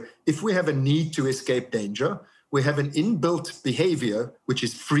needs. So if we have a need to escape danger, we have an inbuilt behavior, which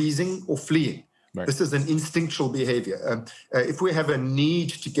is freezing or fleeing. Right. This is an instinctual behavior. If we have a need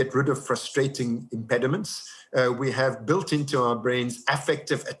to get rid of frustrating impediments, we have built into our brains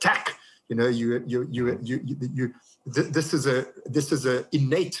affective attack. This is a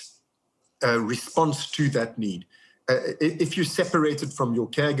innate response to that need. If you're separated from your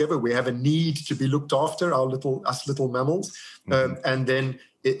caregiver, we have a need to be looked after, us little mammals. And then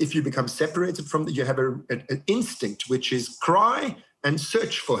if you become separated from that, you have an instinct, which is cry and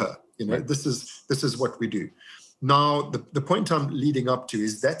search for her. Right. This is what we do. Now, the point I'm leading up to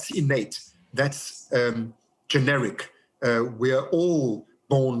is that's innate. That's generic. We are all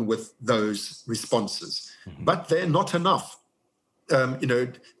born with those responses, but they're not enough.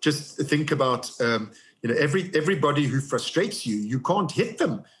 Just think about everybody who frustrates you. You can't hit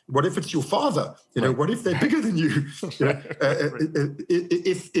them. What if it's your father? Right. What if they're bigger than you?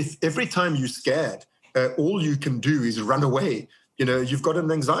 If every time you're scared, all you can do is run away. You've got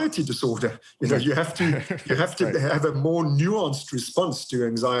an anxiety disorder. You have to have a more nuanced response to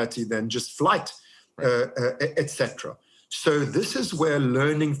anxiety than just flight, etc. So this is where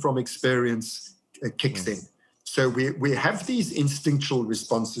learning from experience kicks in. So we have these instinctual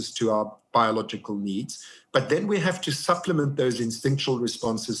responses to our biological needs, but then we have to supplement those instinctual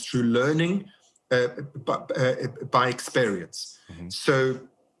responses through learning by experience. So,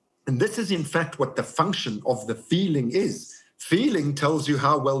 and this is in fact what the function of the feeling is. Feeling tells you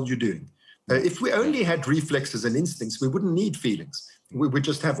how well you're doing. If we only had reflexes and instincts, we wouldn't need feelings. We would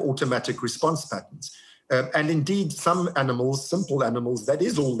just have automatic response patterns. And indeed, some animals, simple animals, that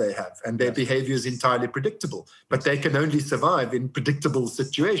is all they have. And their behavior is entirely predictable. But they can only survive in predictable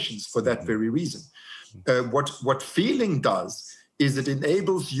situations for that very reason. What feeling does is it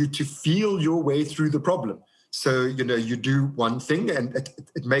enables you to feel your way through the problem. So, you do one thing and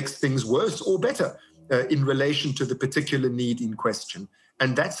it makes things worse or better in relation to the particular need in question.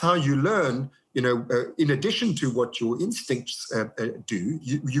 And that's how you learn. In addition to what your instincts do,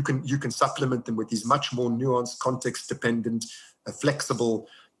 you can supplement them with these much more nuanced, context-dependent, flexible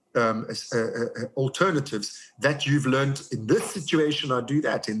alternatives that you've learned. In this situation, I do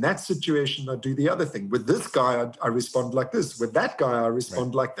that. In that situation, I do the other thing. With this guy, I respond like this. With that guy, I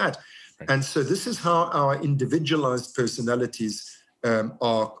respond like that. Right. And so this is how our individualized personalities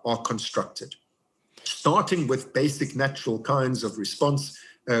are constructed. Starting with basic natural kinds of response,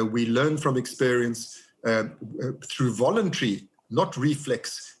 we learn from experience through voluntary, not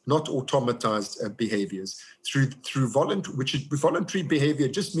reflex, not automatized behaviors. Through voluntary behavior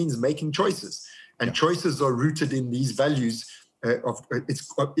just means making choices, and choices are rooted in these values of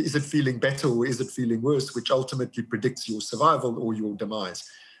is it feeling better or is it feeling worse, which ultimately predicts your survival or your demise.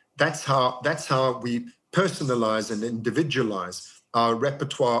 That's how we personalize and individualize our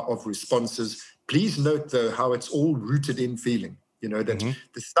repertoire of responses. Please note, though, how it's all rooted in feeling. That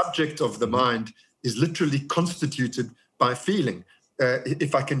the subject of the mind is literally constituted by feeling.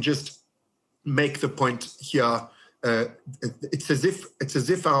 If I can just make the point here, it's as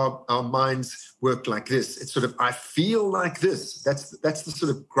if our minds work like this. It's sort of, I feel like this. That's the sort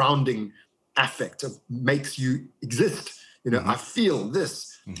of grounding affect of makes you exist. I feel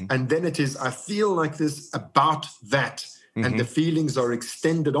this. And then it is, I feel like this about that. And the feelings are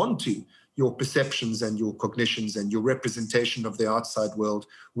extended onto your perceptions and your cognitions and your representation of the outside world,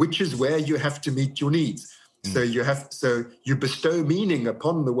 which is where you have to meet your needs. So you bestow meaning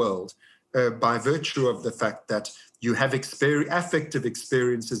upon the world by virtue of the fact that you have affective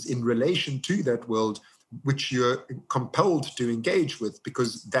experiences in relation to that world, which you're compelled to engage with,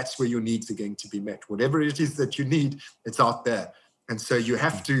 because that's where your needs are going to be met. Whatever it is that you need, it's out there. And so you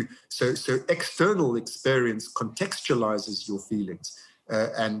have to, so external experience contextualizes your feelings.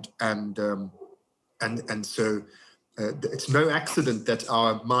 And so it's no accident that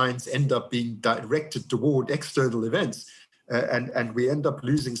our minds end up being directed toward external events. And we end up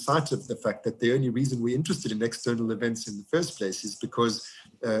losing sight of the fact that the only reason we're interested in external events in the first place is because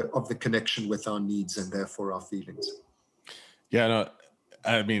of the connection with our needs and therefore our feelings. Yeah, no,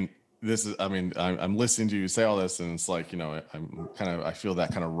 I mean, I'm listening to you say all this, and it's like, I feel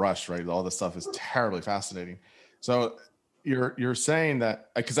that kind of rush, right? All this stuff is terribly fascinating. So you're saying that,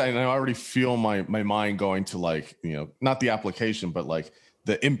 because I already feel my mind going to, like, not the application, but like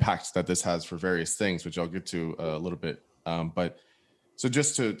the impacts that this has for various things, which I'll get to a little bit. But so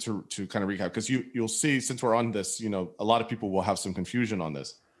just to kind of recap, because you'll see, since we're on this, a lot of people will have some confusion on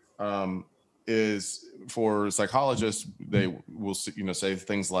this. Is for psychologists, they will say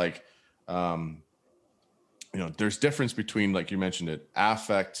things like, there's difference between, like you mentioned it,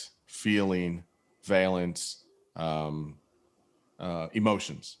 affect, feeling, valence,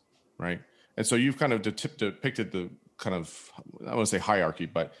 emotions, right? And so you've kind of depicted the kind of, I don't want to say hierarchy,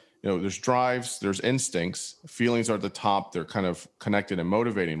 but there's drives, there's instincts, feelings are at the top. They're kind of connected and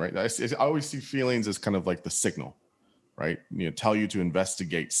motivating, right? I always see feelings as kind of like the signal, right? Tell you to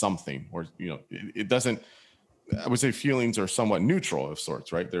investigate something, or it doesn't. I would say feelings are somewhat neutral of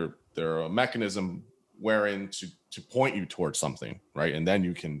sorts, right? They're a mechanism wherein to point you towards something, right? And then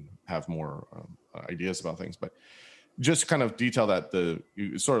you can have more ideas about things. But just kind of detail that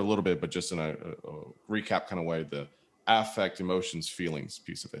sort of a little bit, but just in a recap kind of way, the affect, emotions, feelings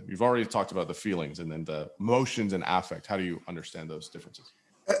piece of it. You've already talked about the feelings, and then the emotions and affect. How do you understand those differences?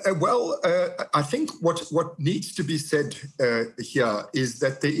 I think what needs to be said here is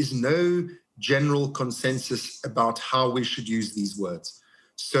that there is no general consensus about how we should use these words.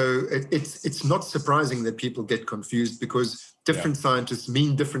 So it's not surprising that people get confused, because different scientists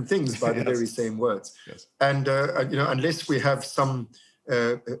mean different things by the very same words. Yes. And unless we have some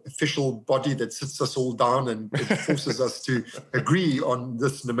official body that sits us all down and forces us to agree on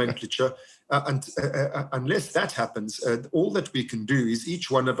this nomenclature, unless that happens, all that we can do is each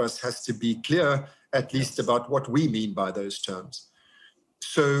one of us has to be clear, at least, about what we mean by those terms.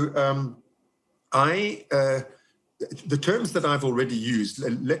 So the terms that I've already used,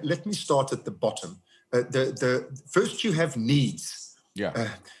 let me start at the bottom. First, you have needs.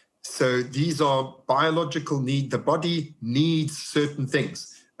 So these are biological need. The body needs certain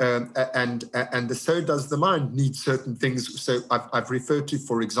things, and so does the mind need certain things. So I've referred to,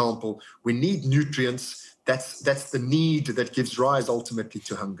 for example, we need nutrients. That's the need that gives rise ultimately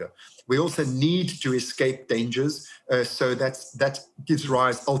to hunger. We also need to escape dangers, so that gives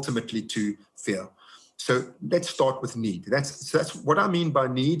rise ultimately to fear. So let's start with need. That's what I mean by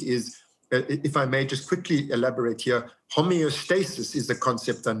need is, if I may just quickly elaborate here, homeostasis is a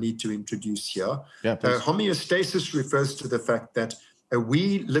concept I need to introduce here. Homeostasis refers to the fact that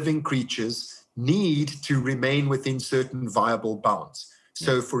we living creatures need to remain within certain viable bounds.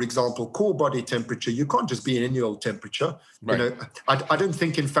 So, for example, core body temperature, you can't just be in any old temperature. Right. I don't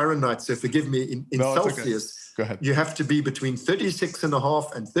think in Fahrenheit, so forgive me, in Celsius, you have to be between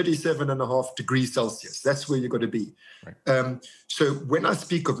 36.5 and 37.5 degrees Celsius. That's where you've got to be. Right. So when I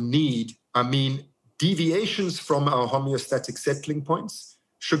speak of need, I mean deviations from our homeostatic settling points,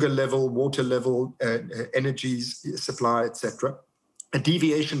 sugar level, water level, energies, supply, etc. A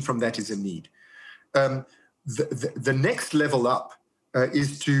deviation from that is a need. The next level up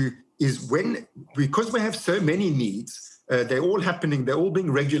is when, because we have so many needs, they're all happening, they're all being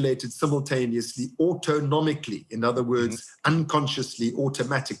regulated simultaneously, autonomically, in other words, unconsciously,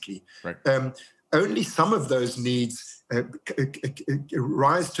 automatically. Right. Only some of those needs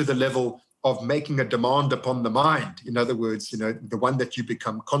rise to the level of making a demand upon the mind. In other words, the one that you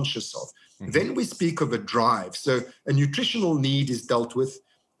become conscious of. Mm-hmm. Then we speak of a drive. So a nutritional need is dealt with.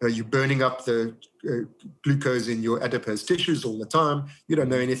 You're burning up the glucose in your adipose tissues all the time. You don't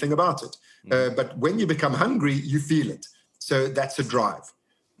know anything about it. But when you become hungry, you feel it. So that's a drive.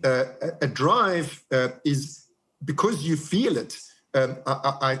 A drive is because you feel it.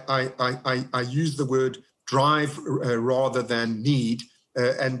 I use the word drive rather than need.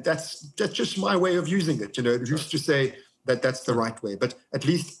 And that's just my way of using it. Used to say that that's the right way. But at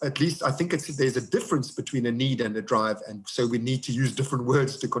least I think there's a difference between a need and a drive. And so we need to use different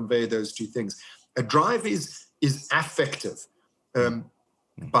words to convey those two things. A drive is affective.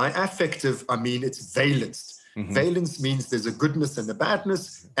 By affective, I mean it's valenced. Mm-hmm. Valence means there's a goodness and a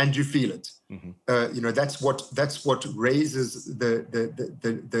badness, and you feel it. Mm-hmm. That's what raises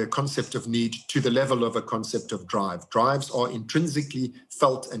the concept of need to the level of a concept of drive. Drives are intrinsically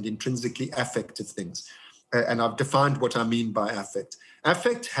felt and intrinsically affective things. And I've defined what I mean by affect.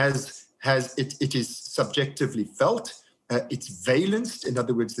 Affect it is subjectively felt. It's valenced. In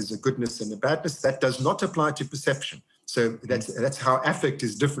other words, there's a goodness and a badness. That does not apply to perception. So that's how affect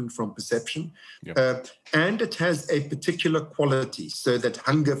is different from perception. Yep. And it has a particular quality, so that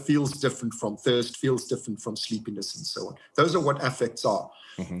hunger feels different from thirst, feels different from sleepiness, and so on. Those are what affects are.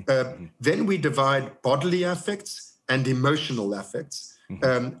 Mm-hmm. Then we divide bodily affects and emotional affects.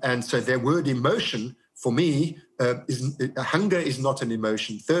 Mm-hmm. And so their word emotion, for me, hunger is not an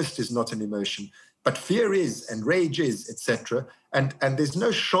emotion, thirst is not an emotion, but fear is, and rage is, etc. And there's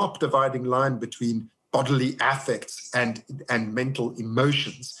no sharp dividing line between bodily affects and mental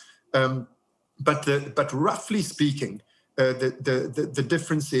emotions. But roughly speaking, the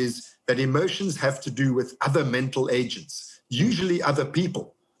difference is that emotions have to do with other mental agents, usually other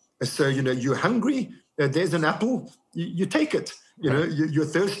people. So, you're hungry, there's an apple, you take it. You're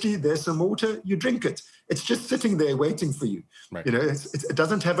thirsty, there's some water, you drink it. It's just sitting there waiting for you. Right. It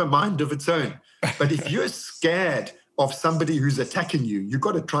doesn't have a mind of its own. But if you're scared of somebody who's attacking you, you've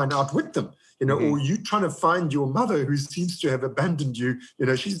got to try and outwit them. Or you trying to find your mother who seems to have abandoned you.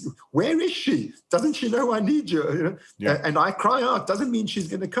 Where is she? Doesn't she know I need you? And I cry out, doesn't mean she's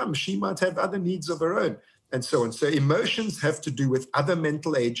going to come. She might have other needs of her own, and so on. So emotions have to do with other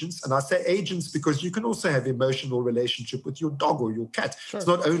mental agents. And I say agents because you can also have emotional relationship with your dog or your cat. Sure. It's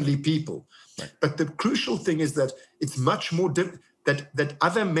not only people. Right. But the crucial thing is that it's much more, that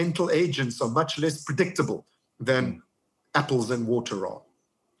other mental agents are much less predictable than apples and water are.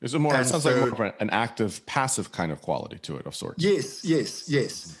 It sounds like more of an active, passive kind of quality to it of sorts.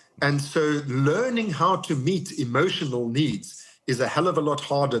 Yes. And so learning how to meet emotional needs is a hell of a lot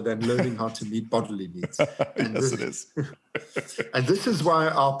harder than learning how to meet bodily needs. And yes, it is. And this is why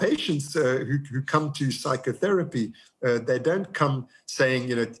our patients who come to psychotherapy, they don't come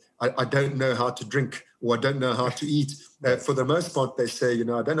saying, I don't know how to drink or I don't know how to eat. For the most part, they say, I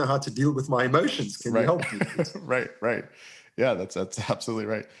don't know how to deal with my emotions. Can you help me? Right. Yeah, that's absolutely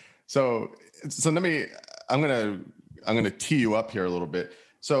right. So I'm gonna tee you up here a little bit.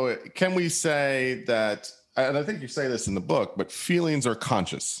 So can we say that, and I think you say this in the book, but feelings are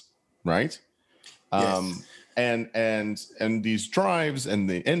conscious, right? Yes. And these drives and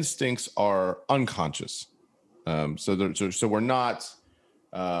the instincts are unconscious. So we're not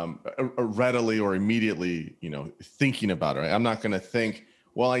readily or immediately, thinking about it. Right? I'm not going to think,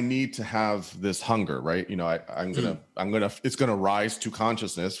 well, I need to have this hunger, right? It's going to rise to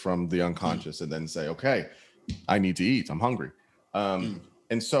consciousness from the unconscious and then say, okay, I need to eat. I'm hungry.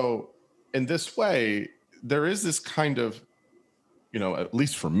 And so in this way, there is this kind of, at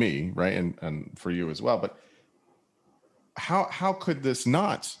least for me, right. And for you as well, but how could this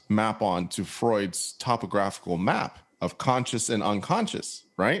not map on to Freud's topographical map of conscious and unconscious,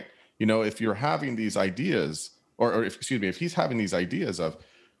 right? If you're having these ideas if he's having these ideas of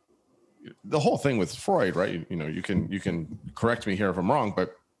the whole thing with Freud, right? You can correct me here if I'm wrong,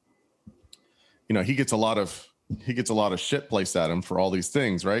 but he gets a lot of shit placed at him for all these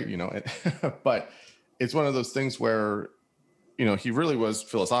things, right? But it's one of those things where, he really was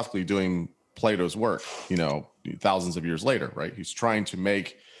philosophically doing Plato's work, thousands of years later, right? He's trying to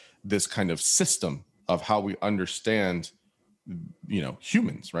make this kind of system of how we understand,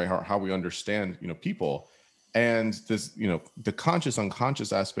 humans, right? How we understand, people. And this, the conscious,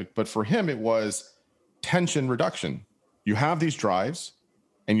 unconscious aspect. But for him, it was tension reduction. You have these drives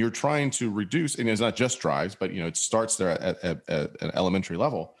and you're trying to reduce, and it's not just drives, but, it starts there at an elementary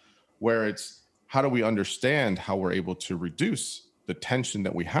level where it's how do we understand how we're able to reduce the tension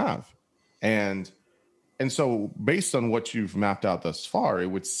that we have? And so based on what you've mapped out thus far, it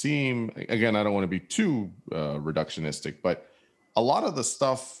would seem, again, I don't want to be too reductionistic, but a lot of the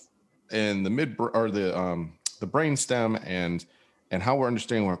stuff in the brainstem and how we're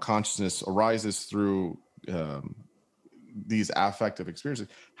understanding how consciousness arises through these affective experiences.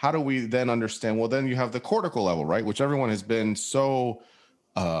 How do we then understand? Well, then you have the cortical level, right? Which everyone has been so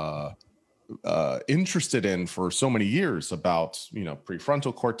interested in for so many years about,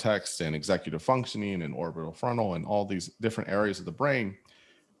 prefrontal cortex and executive functioning and orbital frontal and all these different areas of the brain.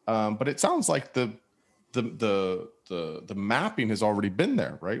 But it sounds like the mapping has already been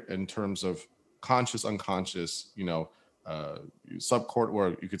there, right? In terms of conscious, unconscious, subcortical,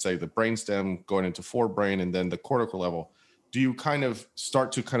 or you could say the brainstem going into forebrain and then the cortical level. Do you kind of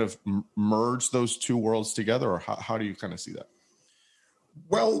start to merge those two worlds together, or how do you kind of see that?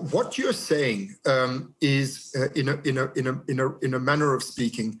 Well, what you're saying is, in a manner of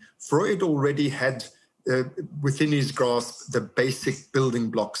speaking, Freud already had within his grasp the basic building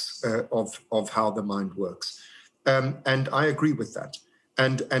blocks of how the mind works, and I agree with that.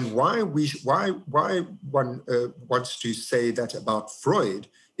 And why one wants to say that about Freud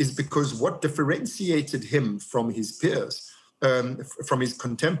is because what differentiated him from his peers, from his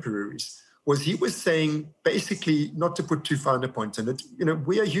contemporaries, was he was saying, basically, not to put too fine a point on it,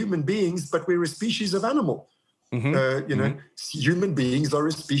 we are human beings, but we're a species of animal. Human beings are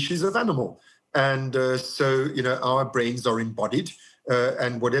a species of animal. And so, our brains are embodied,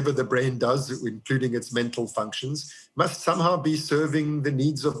 and whatever the brain does, including its mental functions, must somehow be serving the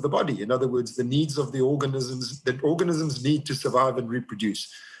needs of the body. In other words, the needs of the organisms that organisms need to survive and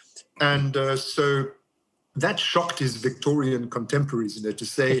reproduce. And so that shocked his Victorian contemporaries, to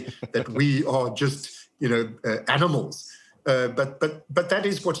say that we are just, animals. But that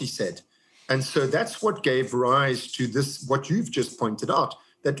is what he said. And so that's what gave rise to this, what you've just pointed out,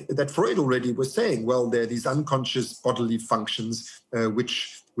 that Freud already was saying, well, there are these unconscious bodily functions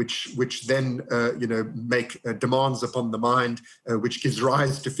which which then make demands upon the mind, which gives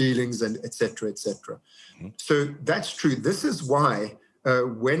rise to feelings, and et cetera, et cetera. Mm-hmm. So that's true. This is why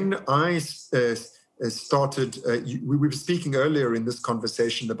when I started, we were speaking earlier in this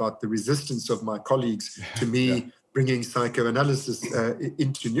conversation about the resistance of my colleagues to me bringing psychoanalysis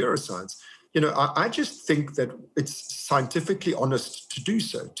into neuroscience. I just think that it's scientifically honest to do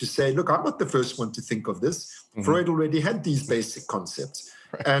so, to say, look, I'm not the first one to think of this. Mm-hmm. Freud already had these basic concepts.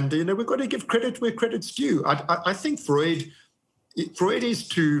 Right. And, we've got to give credit where credit's due. I think Freud is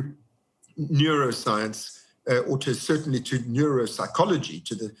to neuroscience, or certainly to neuropsychology,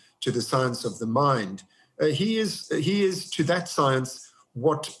 to the science of the mind. He is to that science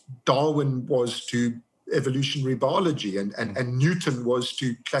what Darwin was to evolutionary biology and Newton was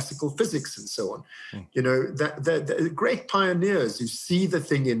to classical physics and so on. The great pioneers who see the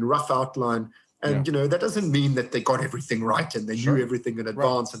thing in rough outline. And, that doesn't mean that they got everything right and they knew everything in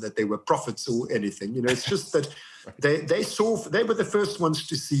advance and that they were prophets or anything. It's just that they were the first ones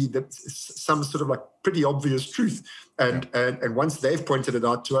to see that some sort of like pretty obvious truth. And once they've pointed it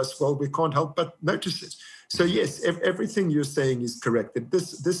out to us, well, we can't help but notice it. So, yes, everything you're saying is correct. That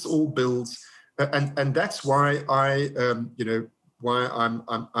this all builds. And that's why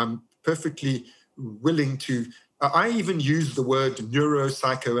I'm perfectly willing to. I even use the word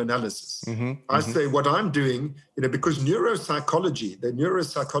neuropsychoanalysis. Mm-hmm, I say what I'm doing, because the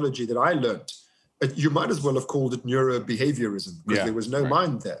neuropsychology that I learned, you might as well have called it neurobehaviorism because there was no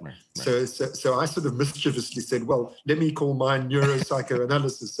mind there. Right. So I sort of mischievously said, well, let me call mine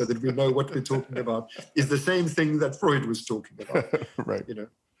neuropsychoanalysis so that we know what we're talking about is the same thing that Freud was talking about. Right.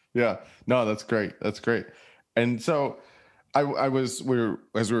 Yeah. No, that's great. That's great. And so as we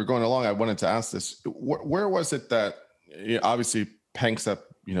were going along, I wanted to ask this: where was it that obviously Panksepp,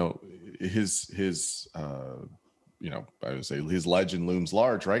 his I would say his legend looms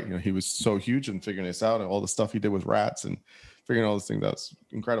large, right? He was so huge in figuring this out and all the stuff he did with rats and figuring all this thing. That's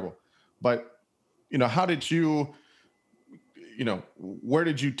incredible. But how did you, where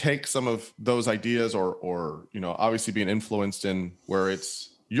did you take some of those ideas, or obviously being influenced in where it's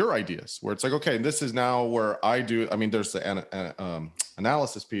your ideas, where it's like, okay, this is now where I do. I mean, there's the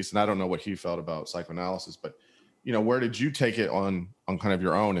analysis piece, and I don't know what he felt about psychoanalysis, but where did you take it on kind of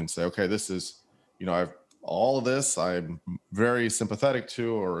your own and say, okay, this is, I've all of this I'm very sympathetic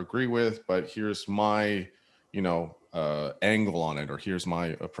to or agree with, but here's my, angle on it, or here's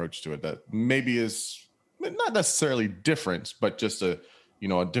my approach to it that maybe is not necessarily different, but just a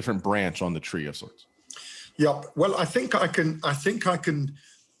different branch on the tree of sorts. Yeah. Well, I think I can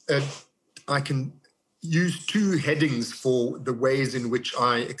use two headings for the ways in which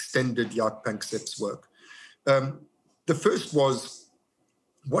I extended Jaak Panksepp's work. The first was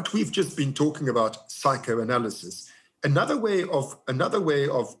what we've just been talking about, psychoanalysis. Another way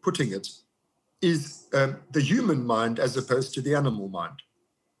of putting it is the human mind as opposed to the animal mind.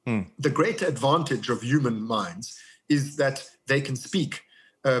 The great advantage of human minds is that they can speak.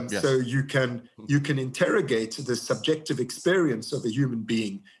 Yes. So you can interrogate the subjective experience of a human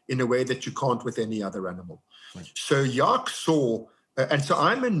being in a way that you can't with any other animal. Right. So Jaak saw, and so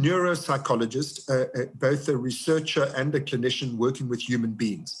I'm a neuropsychologist, both a researcher and a clinician working with human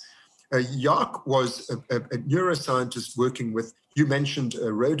beings. Jaak was a neuroscientist working with, you mentioned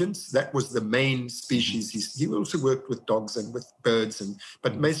rodents. That was the main species. He also worked with dogs and with birds,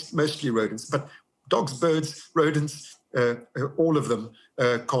 but mostly rodents. But dogs, birds, rodents, all of them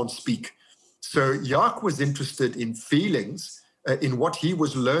can't speak. So Jaak was interested in feelings, in what he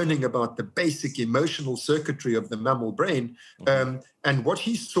was learning about the basic emotional circuitry of the mammal brain. And what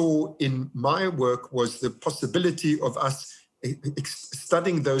he saw in my work was the possibility of us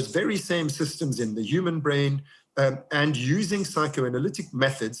studying those very same systems in the human brain and using psychoanalytic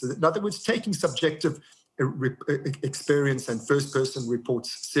methods. In other words, taking subjective experience and first-person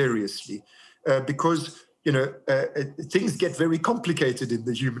reports seriously, because things get very complicated in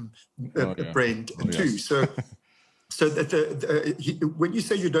the human brain too. Yes. So that when you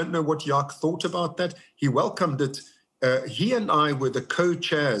say you don't know what Jaak thought about that, he welcomed it. He and I were the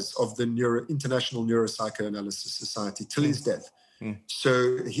co-chairs of the International Neuropsychoanalysis Society till his death.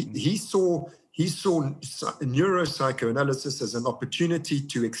 So he saw neuropsychoanalysis as an opportunity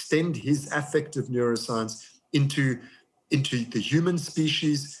to extend his affective neuroscience into the human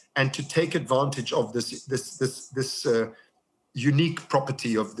species and to take advantage of this unique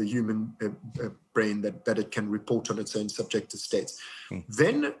property of the human brain that it can report on its own subjective states.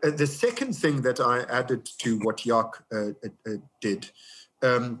 Then the second thing that I added to what Jaak did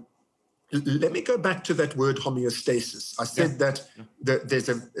let me go back to that word homeostasis. I said that there's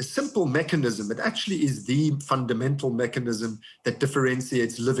a simple mechanism. It actually is the fundamental mechanism that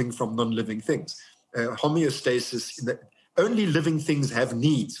differentiates living from non-living things. Homeostasis, only living things have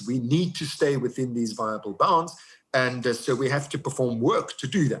needs. We need to stay within these viable bounds. And so we have to perform work to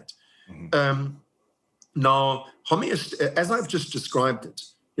do that. Now, as I've just described it,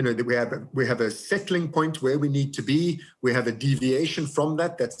 we have a settling point where we need to be. We have a deviation from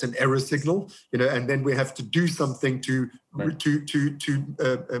that. That's an error signal, and then we have to do something to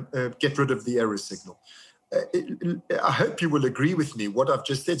get rid of the error signal. I hope you will agree with me. What I've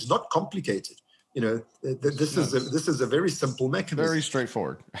just said is not complicated. This is a very simple mechanism. Very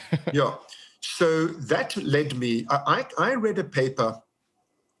straightforward. Yeah. So that led me. I read a paper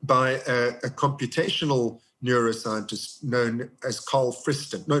by a computational neuroscientist known as Carl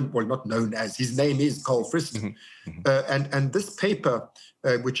Friston. Not known as, his name is Carl Friston. And this paper,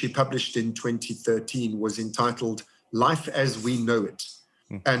 which he published in 2013, was entitled Life as We Know It.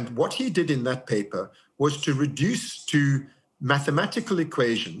 And what he did in that paper was to reduce to mathematical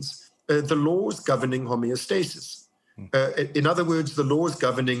equations the laws governing homeostasis. In other words, the laws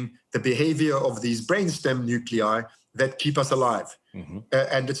governing the behavior of these brainstem nuclei that keep us alive.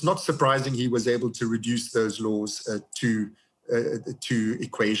 And it's not surprising he was able to reduce those laws to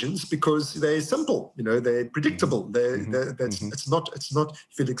equations because they're simple, they're predictable. It's not, if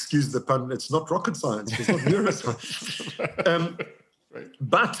you'll excuse the pun, it's not rocket science, it's not neuroscience.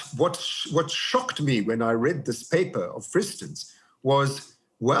 But what shocked me when I read this paper of Friston's was,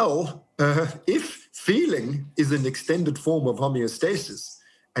 if feeling is an extended form of homeostasis,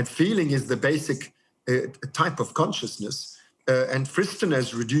 and feeling is the basic type of consciousness, and Friston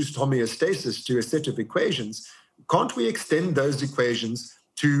has reduced homeostasis to a set of equations, can't we extend those equations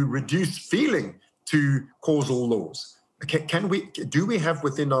to reduce feeling to causal laws? Do we have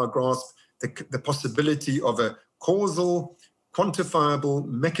within our grasp the possibility of a causal, quantifiable,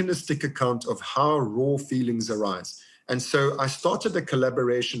 mechanistic account of how raw feelings arise? And so I started a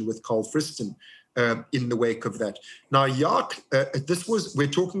collaboration with Carl Friston in the wake of that. Now, Jaak, we're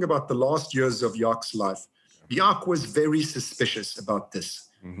talking about the last years of Jaak's life. Jaak was very suspicious about this.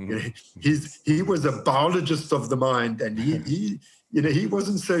 He was a biologist of the mind, and he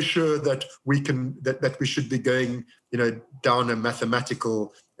wasn't so sure that we should be going down a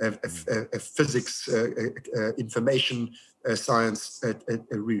mathematical physics information science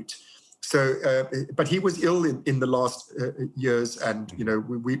route. So, but he was ill in the last years, and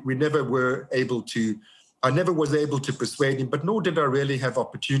we never were able to. I never was able to persuade him, but nor did I really have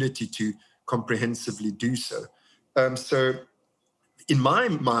opportunity to comprehensively do so. So, in my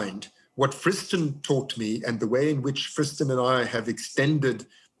mind, what Friston taught me, and the way in which Friston and I have extended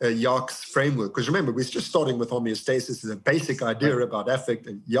Jaak's framework, because remember, we're just starting with homeostasis as a basic idea about affect,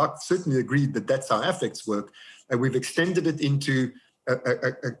 and Jaak certainly agreed that that's how affects work, and we've extended it into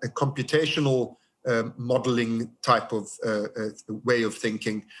a computational modeling type of way of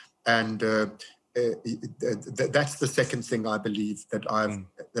thinking, and that's the second thing I believe that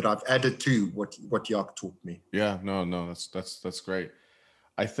I've added to what Jaak taught me. Yeah, no, that's great.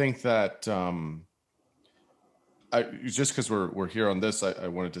 I think that just because we're here on this, I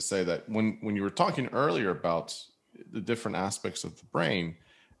wanted to say that when you were talking earlier about the different aspects of the brain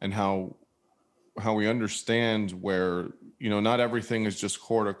and how we understand where not everything is just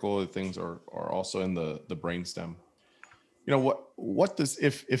cortical, things are also in the brainstem. What does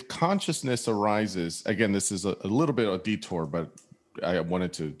if consciousness arises, again, this is a little bit of a detour, but I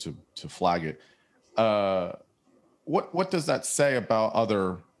wanted to flag it. What does that say about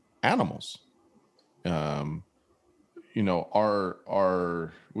other animals? We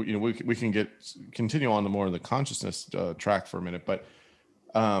can continue on more of the consciousness track for a minute, but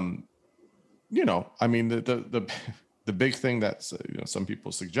the big thing that some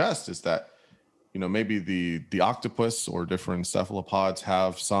people suggest is that maybe the octopus or different cephalopods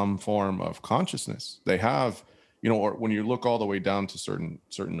have some form of consciousness. They have, or when you look all the way down to certain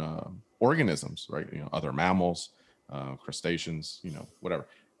organisms, right? Other mammals, crustaceans, whatever.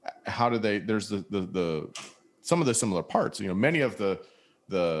 How do they? There's the some of the similar parts. Many of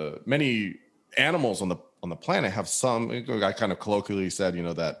many animals on the planet have some. I kind of colloquially said,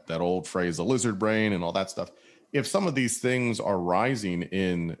 that old phrase, the lizard brain, and all that stuff. If some of these things are rising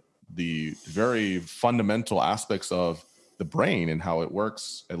in the very fundamental aspects of the brain and how it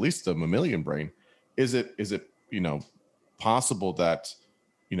works, at least the mammalian brain, is it possible that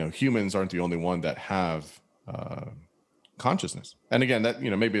humans aren't the only one that have consciousness? And again, that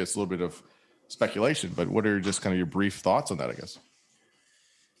maybe it's a little bit of speculation, but what are just kind of your brief thoughts on that, I guess?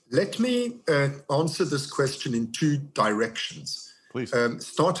 Let me answer this question in two directions. Please.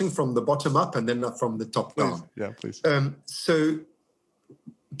 Starting from the bottom up and then from the top down. Yeah, please. So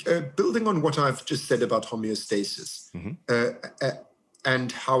building on what I've just said about homeostasis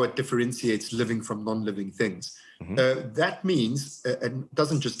and how it differentiates living from non-living things, that means, and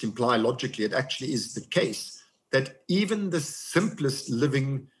doesn't just imply logically, it actually is the case, that even the simplest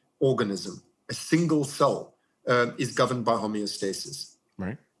living organism, a single cell, is governed by homeostasis.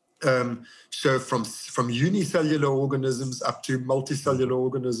 Right. So from unicellular organisms up to multicellular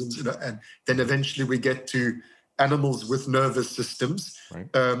organisms, and then eventually we get to animals with nervous systems. Right.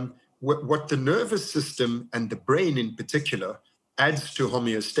 What the nervous system and the brain in particular adds to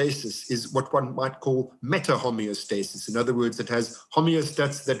homeostasis is what one might call meta-homeostasis. In other words, it has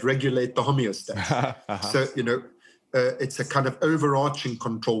homeostats that regulate the homeostats. So, it's a kind of overarching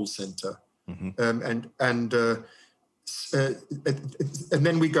control center. And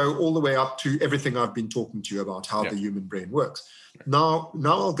then we go all the way up to everything I've been talking to you about, how the human brain works. Now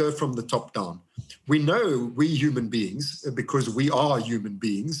I'll go from the top down. We know, we human beings, because we are human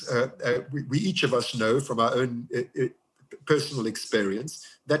beings, we each of us know from our own personal experience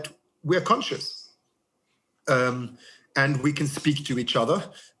that we're conscious. And we can speak to each other.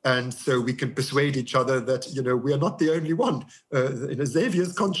 And so we can persuade each other that, we are not the only one.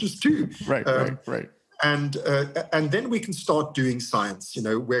 Xavier's conscious too. Right. And then we can start doing science,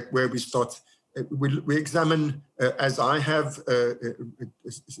 where we start, we examine, as I have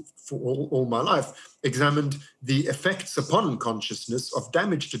for all my life, examined the effects upon consciousness of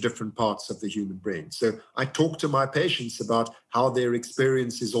damage to different parts of the human brain. So I talk to my patients about how their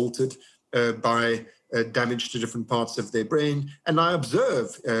experience is altered by damage to different parts of their brain. And I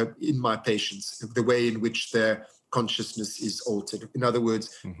observe in my patients the way in which their consciousness is altered. In other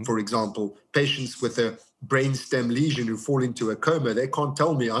words, for example, patients with a brainstem lesion who fall into a coma, they can't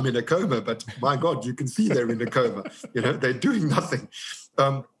tell me I'm in a coma, but my God, you can see they're in a coma. They're doing nothing.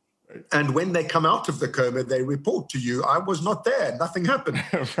 And when they come out of the coma, they report to you, I was not there, nothing happened.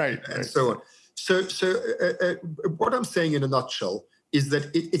 And so on. So what I'm saying in a nutshell is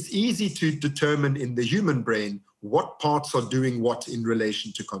that it's easy to determine in the human brain what parts are doing what in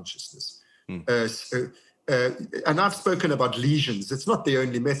relation to consciousness. And I've spoken about lesions. It's not the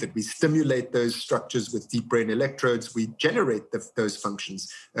only method. We stimulate those structures with deep brain electrodes. We generate those functions.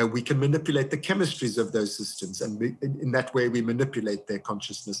 We can manipulate the chemistries of those systems. And in that way, we manipulate their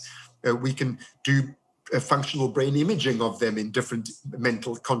consciousness. We can do functional brain imaging of them in different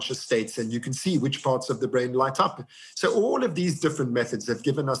mental conscious states. And you can see which parts of the brain light up. So all of these different methods have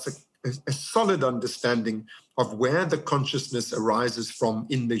given us a solid understanding of where the consciousness arises from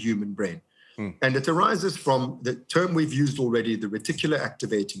in the human brain. And it arises from the term we've used already, the reticular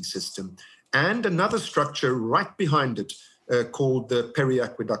activating system, and another structure right behind it called the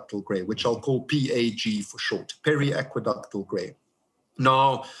periaqueductal gray, which I'll call PAG for short, periaqueductal gray.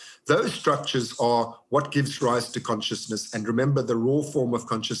 Now, those structures are what gives rise to consciousness. And remember, the raw form of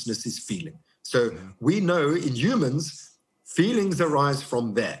consciousness is feeling. So we know in humans, feelings arise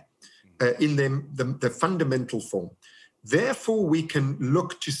from there in the fundamental form. Therefore, we can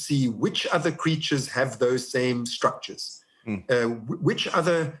look to see which other creatures have those same structures, which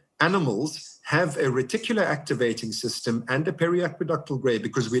other animals have a reticular activating system and a periaqueductal gray,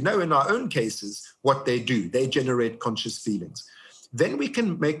 because we know in our own cases what they do. They generate conscious feelings. Then we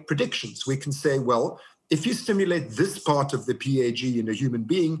can make predictions. We can say, well, if you stimulate this part of the PAG in a human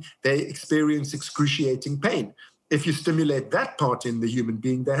being, they experience excruciating pain. If you stimulate that part in the human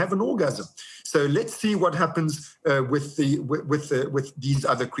being, they have an orgasm. So let's see what happens with these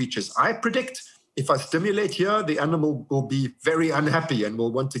other creatures. I predict if I stimulate here, the animal will be very unhappy and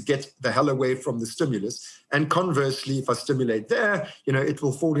will want to get the hell away from the stimulus. And conversely, if I stimulate there, it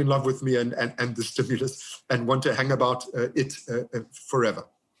will fall in love with me and the stimulus and want to hang about it forever.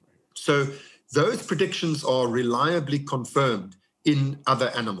 So those predictions are reliably confirmed in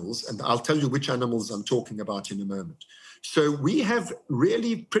other animals, and I'll tell you which animals I'm talking about in a moment. So we have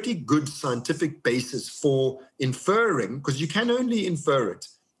really pretty good scientific basis for inferring, because you can only infer it.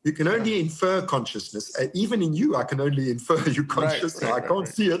 You can only infer consciousness. Even in you, I can only infer you conscious. I can't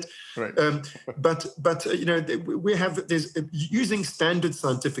see it. But we have using standard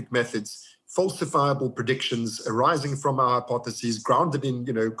scientific methods, falsifiable predictions arising from our hypotheses, grounded in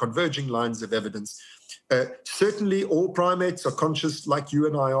converging lines of evidence. Certainly, all primates are conscious like you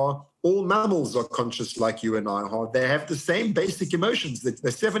and I are. All mammals are conscious like you and I are. They have the same basic emotions.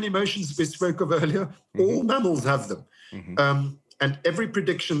 The 7 emotions we spoke of earlier, all mammals have them. And every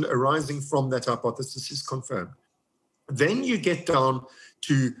prediction arising from that hypothesis is confirmed. Then you get down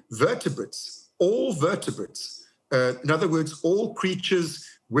to vertebrates, all vertebrates. In other words, all creatures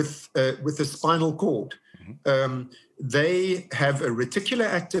with a spinal cord. They have a reticular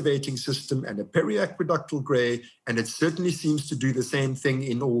activating system and a periaqueductal gray, and it certainly seems to do the same thing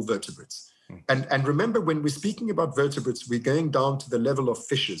in all vertebrates. And remember, when we're speaking about vertebrates, we're going down to the level of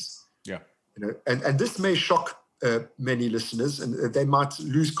fishes. Yeah. And this may shock many listeners, and they might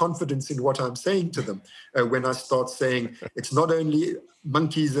lose confidence in what I'm saying to them when I start saying it's not only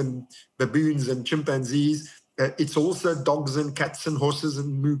monkeys and baboons and chimpanzees, it's also dogs and cats and horses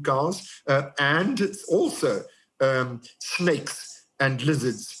and moo cows, and it's also snakes and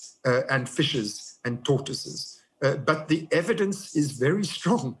lizards and fishes and tortoises. But the evidence is very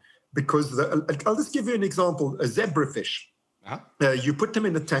strong because I'll just give you an example. A zebrafish, you put them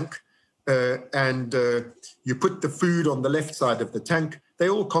in a tank, and you put the food on the left side of the tank. They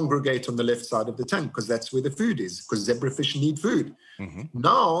all congregate on the left side of the tank because that's where the food is, because zebrafish need food.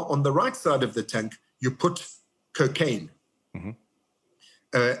 Now, on the right side of the tank, you put cocaine,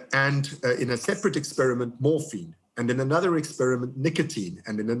 and in a separate experiment, morphine, and in another experiment, nicotine,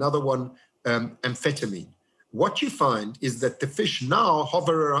 and in another one, amphetamine. What you find is that the fish now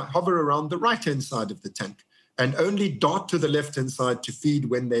hover around the right-hand side of the tank and only dart to the left-hand side to feed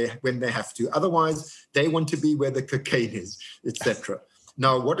when they have to. Otherwise, they want to be where the cocaine is, etc.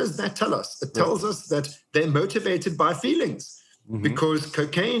 Now, what does that tell us? It tells us that they're motivated by feelings. Because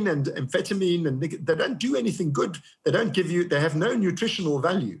cocaine and amphetamine, and they don't do anything good. They have no nutritional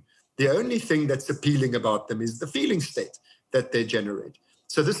value. The only thing that's appealing about them is the feeling state that they generate.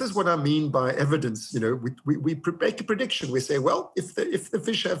 So this is what I mean by evidence. We make a prediction. We say, well, if the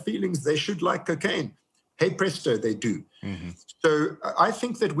fish have feelings, they should like cocaine. Hey, presto, they do. So I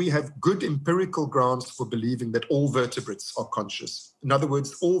think that we have good empirical grounds for believing that all vertebrates are conscious. In other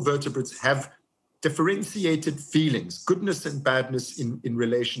words, all vertebrates have differentiated feelings, goodness and badness in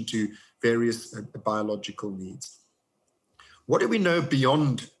relation to various biological needs. What do we know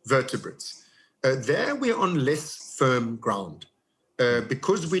beyond vertebrates? There we're on less firm ground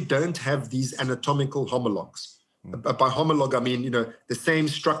because we don't have these anatomical homologs. By homolog, I mean, the same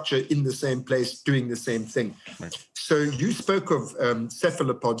structure in the same place doing the same thing. Right. So you spoke of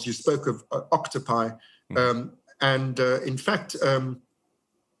cephalopods, you spoke of octopi, and in fact,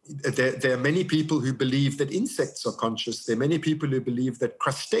 there are many people who believe that insects are conscious. There are many people who believe that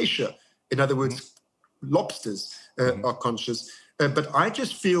crustacea, in other words, lobsters, are conscious. But I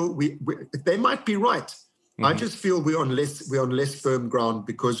just feel they might be right. I just feel we're on less firm ground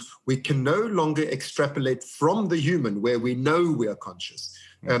because we can no longer extrapolate from the human where we know we are conscious.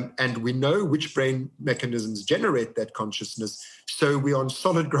 And we know which brain mechanisms generate that consciousness. So we're on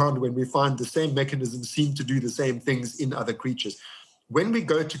solid ground when we find the same mechanisms seem to do the same things in other creatures. When we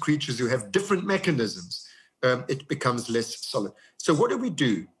go to creatures who have different mechanisms, it becomes less solid. So what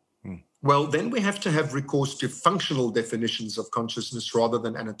do? Well, then we have to have recourse to functional definitions of consciousness rather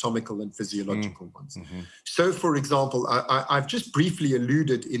than anatomical and physiological ones. So, for example, I've just briefly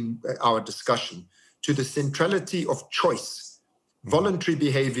alluded in our discussion to the centrality of choice. Voluntary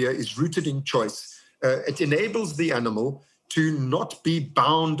behavior is rooted in choice. It enables the animal to not be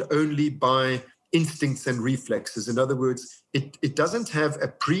bound only by instincts and reflexes. In other words, it doesn't have a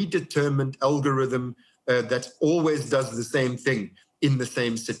predetermined algorithm that always does the same thing in the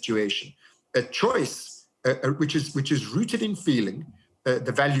same situation. A choice, which is rooted in feeling,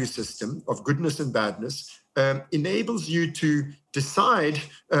 the value system of goodness and badness, enables you to decide.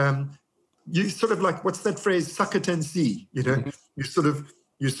 You sort of like, what's that phrase? Suck it and see. You sort of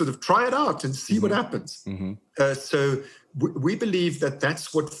try it out and see what happens. So we believe that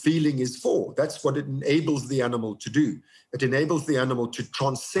that's what feeling is for. That's what it enables the animal to do. It enables the animal to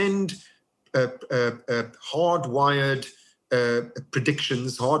transcend hardwired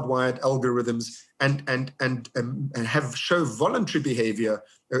predictions, hardwired algorithms, and show voluntary behavior.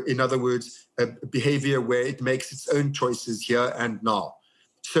 In other words, behavior where it makes its own choices here and now.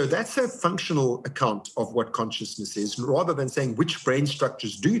 So that's a functional account of what consciousness is. Rather than saying which brain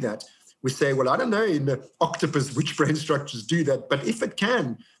structures do that, we say, well, I don't know in the octopus which brain structures do that, but if it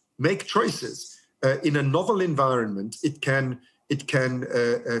can make choices in a novel environment, it can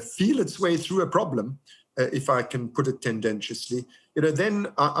feel its way through a problem. If I can put it tendentiously, then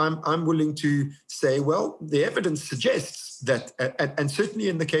I'm willing to say, well, the evidence suggests that, and certainly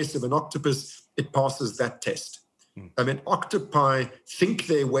in the case of an octopus, it passes that test. I mean, octopi think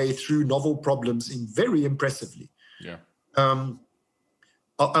their way through novel problems very impressively. Yeah.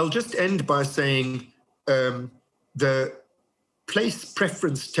 I'll just end by saying the place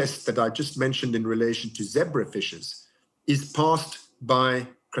preference test that I just mentioned in relation to zebrafishes is passed by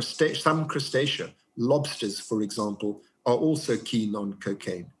some crustacea. Lobsters, for example, are also keen on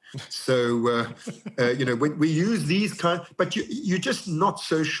cocaine. So, when we use these but you're just not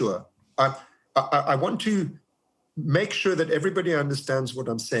so sure. I want to make sure that everybody understands what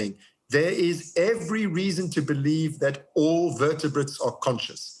I'm saying. There is every reason to believe that all vertebrates are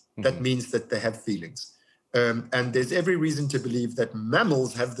conscious. That means that they have feelings. And there's every reason to believe that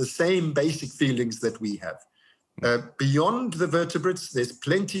mammals have the same basic feelings that we have. Beyond the vertebrates, there's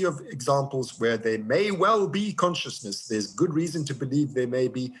plenty of examples where there may well be consciousness. There's good reason to believe there may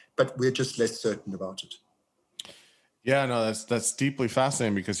be, but we're just less certain about it. Yeah, no, that's deeply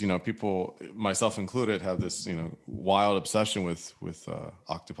fascinating because, people, myself included, have this, wild obsession with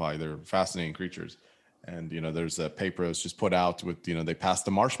octopi. They're fascinating creatures. And, there's a paper that's just put out with, they passed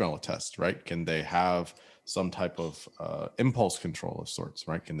the marshmallow test, right? Can they have some type of impulse control of sorts,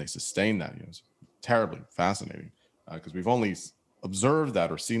 right? Can they sustain that? It's terribly fascinating because we've only observed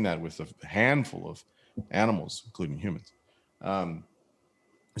that or seen that with a handful of animals, including humans.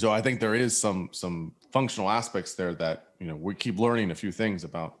 So I think there is some functional aspects there that, we keep learning a few things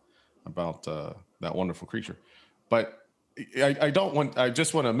about that wonderful creature. But I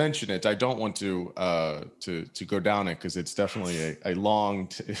just want to mention it. I don't want to go down it because it's definitely a long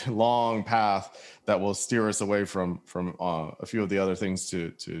path that will steer us away from a few of the other things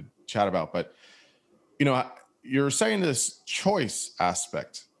to chat about. But, you're saying this choice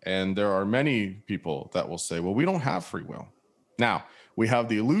aspect, and there are many people that will say, well, we don't have free will. Now, we have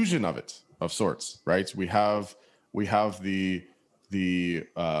the illusion of it, of sorts, right? We have the you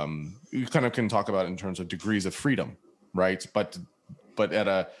kind of can talk about it in terms of degrees of freedom, right? But at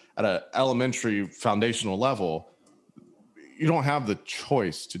a elementary foundational level, you don't have the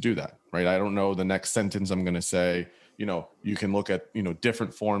choice to do that, right? I don't know the next sentence I'm going to say. You can look at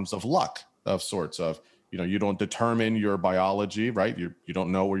different forms of luck of sorts of you don't determine your biology, right? You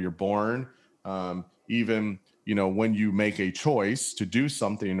don't know where you're born. Even when you make a choice to do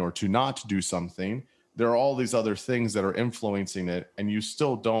something or to not do something, there are all these other things that are influencing it, and you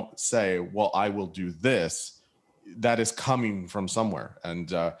still don't say, well, I will do this. That is coming from somewhere. And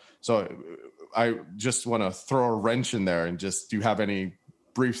so I just want to throw a wrench in there and just, do you have any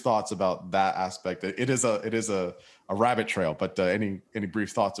brief thoughts about that aspect? It is a rabbit trail, but any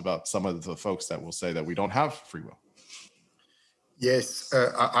brief thoughts about some of the folks that will say that we don't have free will? Yes,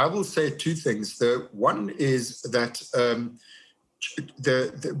 I will say two things. The one is that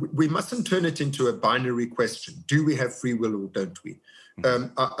we mustn't turn it into a binary question. Do we have free will or don't we?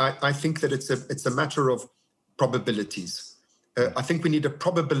 I think that it's a matter of probabilities. I think we need a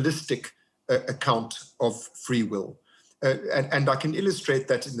probabilistic account of free will. And I can illustrate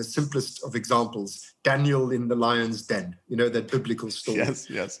that in the simplest of examples. Daniel in the lion's den, that biblical story.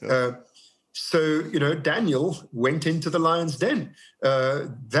 Yes. So, Daniel went into the lion's den.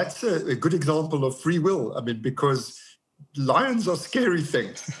 That's a good example of free will. I mean, because lions are scary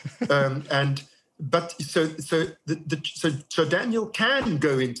things. So Daniel can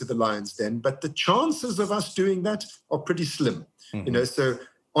go into the lion's den, but the chances of us doing that are pretty slim. So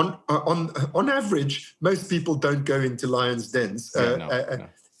on average, most people don't go into lions' dens,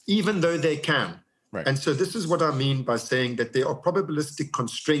 even though they can. Right. And so this is what I mean by saying that there are probabilistic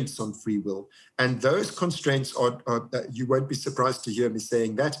constraints on free will. And those constraints are you won't be surprised to hear me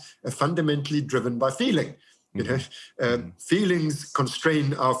saying that, are fundamentally driven by feeling. Feelings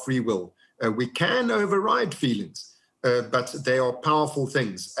constrain our free will. We can override feelings, but they are powerful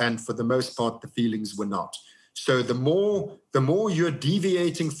things. And for the most part, the feelings were not. So the more you're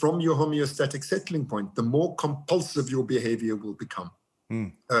deviating from your homeostatic settling point, the more compulsive your behavior will become.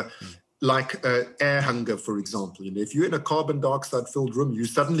 Like air hunger, for example. If you're in a carbon dioxide-filled room, you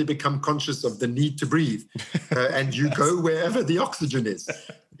suddenly become conscious of the need to breathe, and you go wherever the oxygen is.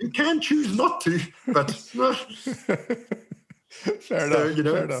 You can choose not to, but fair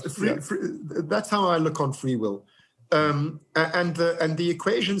enough. That's how I look on free will. And the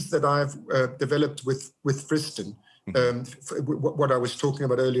equations that I've developed with Friston, what I was talking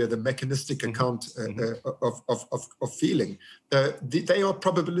about earlier, the mechanistic account of feeling, they are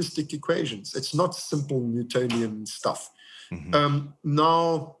probabilistic equations. It's not simple Newtonian stuff.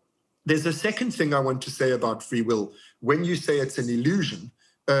 Now, there's a second thing I want to say about free will. When you say it's an illusion,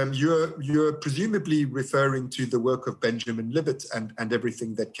 you're presumably referring to the work of Benjamin Libet and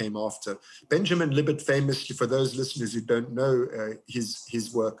everything that came after. Benjamin Libet famously, for those listeners who don't know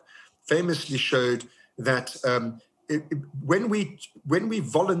his work, famously showed that when we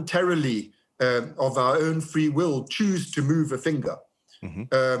voluntarily, of our own free will, choose to move a finger,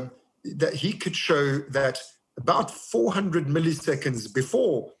 that he could show that about 400 milliseconds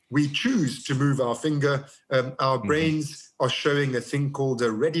before we choose to move our finger, our brains are showing a thing called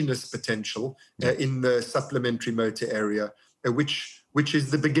a readiness potential in the supplementary motor area, which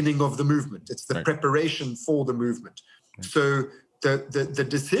is the beginning of the movement. It's the preparation for the movement. So the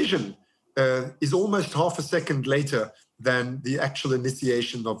decision is almost half a second later than the actual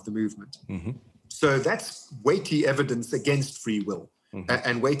initiation of the movement. Mm-hmm. So that's weighty evidence against free will,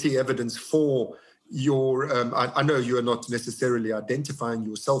 and weighty evidence for your, I know you are not necessarily identifying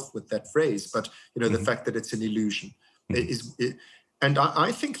yourself with that phrase, but the fact that it's an illusion is. And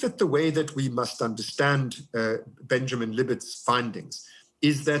I think that the way that we must understand Benjamin Libet's findings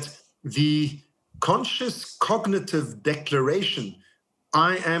is that the conscious cognitive declaration,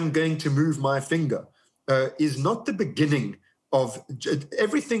 I am going to move my finger, is not the beginning of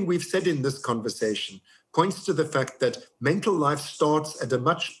everything we've said in this conversation. Points to the fact that mental life starts at a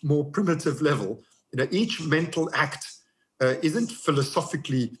much more primitive level. Each mental act isn't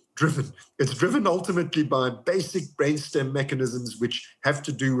philosophically driven. It's driven ultimately by basic brainstem mechanisms which have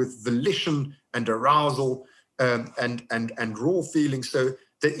to do with volition and arousal and raw feeling. So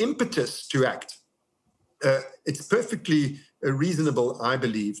the impetus to act, it's perfectly reasonable, I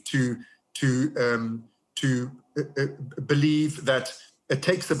believe, to believe that it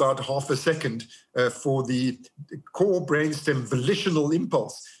takes about half a second for the core brainstem volitional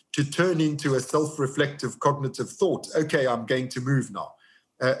impulse to turn into a self-reflective cognitive thought. Okay, I'm going to move now.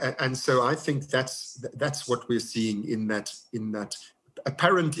 And so I think that's what we're seeing in that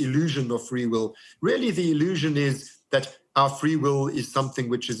apparent illusion of free will. Really, the illusion is that our free will is something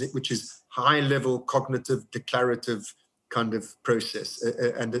which is high-level cognitive declarative kind of process,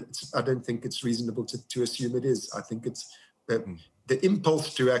 and I don't think it's reasonable to assume it is. I think it's the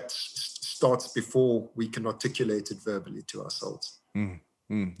impulse to act starts before we can articulate it verbally to ourselves.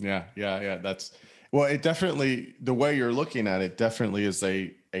 Yeah. That's, well, it definitely, the way you're looking at it definitely is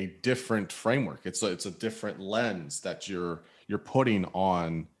a different framework. It's a different lens that you're putting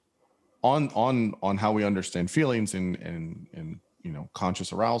on how we understand feelings and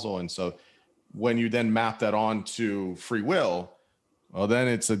conscious arousal. And so when you then map that onto free will, well, then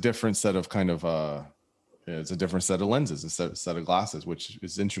it's a different set of it's a different set of lenses, a set of glasses, which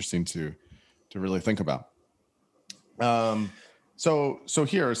is interesting to really think about. So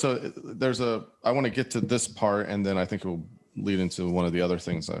there's I want to get to this part, and then I think it will lead into one of the other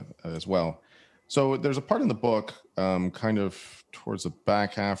things as well. So there's a part in the book, kind of towards the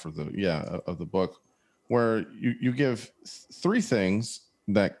back half of the book, where you give three things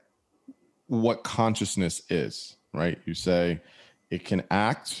what consciousness is, right? You say it can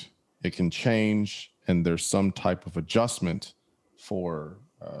act, it can change, and there's some type of adjustment for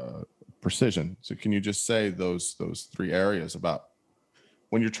precision. So can you just say those three areas about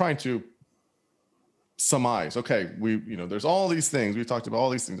when you're trying to surmise, okay, there's all these things, we've talked about all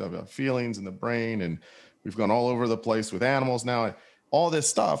these things about feelings in the brain, and we've gone all over the place with animals now, all this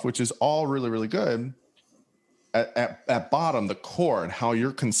stuff, which is all really, really good. At bottom, the core and how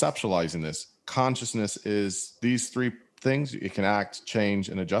you're conceptualizing this, consciousness is these three things. It can act, change,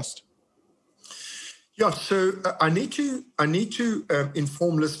 and adjust. Yeah, so I need to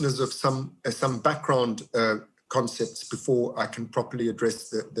inform listeners of some background concepts before I can properly address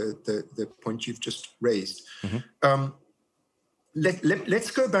the point you've just raised. Mm-hmm.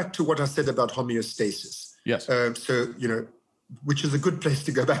 Let's go back to what I said about homeostasis. Yes. Which is a good place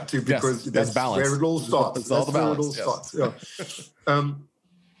to go back to, because that's where it all starts. That's where it all starts. Yeah.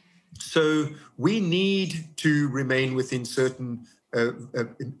 So we need to remain within certain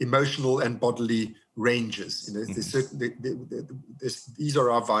emotional and bodily ranges. These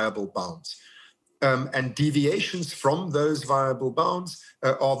are our viable bounds. And deviations from those viable bounds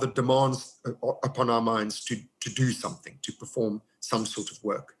are the demands upon our minds to do something, to perform some sort of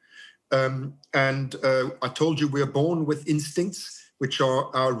work. And I told you we are born with instincts, which are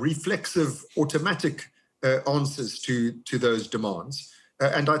our reflexive, automatic answers to those demands.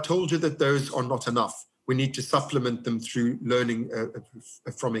 And I told you that those are not enough. We need to supplement them through learning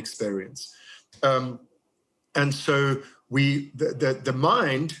from experience. And so the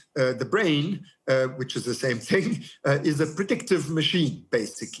mind, the brain, which is the same thing, is a predictive machine,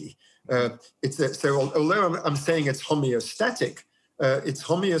 basically. So although I'm saying it's homeostatic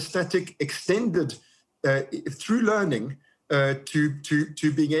extended through learning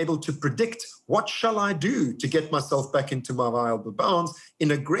to being able to predict what shall I do to get myself back into my viable bounds in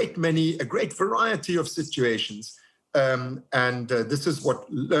a great variety of situations. And this is what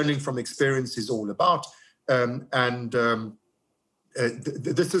learning from experience is all about. This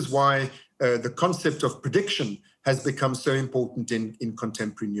is why the concept of prediction has become so important in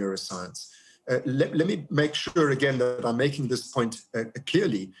contemporary neuroscience. Let me make sure again that I'm making this point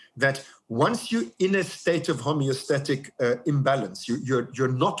clearly, that once you're in a state of homeostatic imbalance,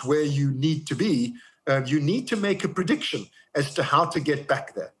 you're not where you need to be, you need to make a prediction as to how to get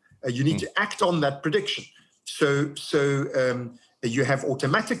back there. You need to act on that prediction. So you have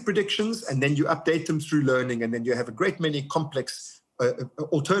automatic predictions, and then you update them through learning, and then you have a great many complex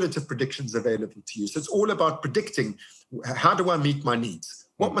alternative predictions available to you. So it's all about predicting, how do I meet my needs?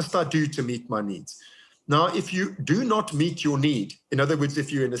 What must I do to meet my needs? Now, if you do not meet your need, in other words,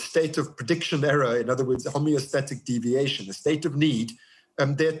 if you're in a state of prediction error, in other words, homeostatic deviation, a state of need,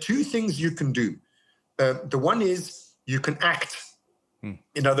 there are two things you can do. The one is you can act.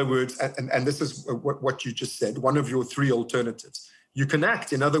 In other words, and this is what you just said, one of your three alternatives. You can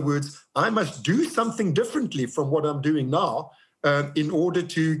act. In other words, I must do something differently from what I'm doing now in order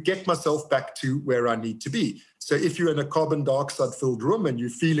to get myself back to where I need to be. So if you're in a carbon dioxide filled room and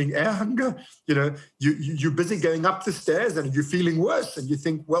you're feeling air hunger, you're busy going up the stairs and you're feeling worse, and you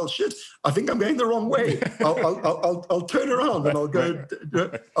think, well, shit, I think I'm going the wrong way. I'll turn around and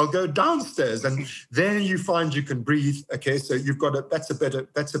I'll go downstairs, and then you find you can breathe. Okay, so you've got that's a better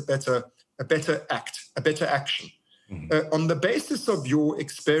action. Mm-hmm. On the basis of your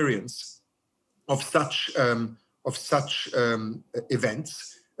experience of such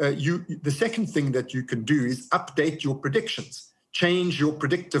events. The second thing that you can do is update your predictions, change your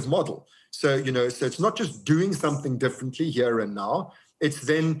predictive model. So it's not just doing something differently here and now, it's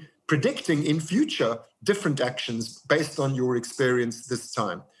then predicting in future different actions based on your experience this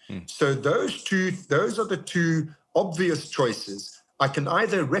time. So those are the two obvious choices. I can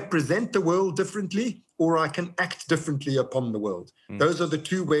either represent the world differently or I can act differently upon the world. Those are the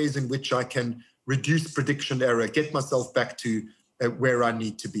two ways in which I can reduce prediction error, get myself back to where I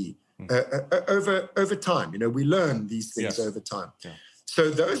need to be. Over time, we learn these things over time. Yeah. So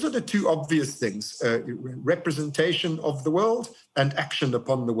those are the two obvious things, representation of the world and action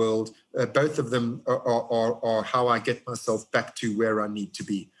upon the world. Both of them are how I get myself back to where I need to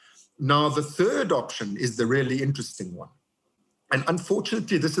be. Now, the third option is the really interesting one. And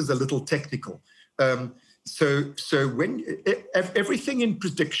unfortunately, this is a little technical. So when everything in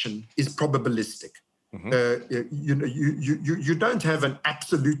prediction is probabilistic, you don't have an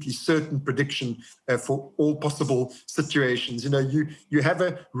absolutely certain prediction for all possible situations. You have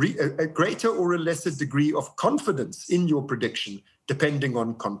a greater or a lesser degree of confidence in your prediction depending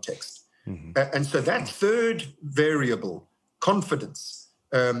on context. And so that third variable, confidence,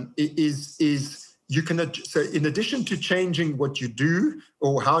 is you can, so in addition to changing what you do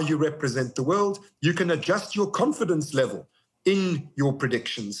or how you represent the world, you can adjust your confidence level in your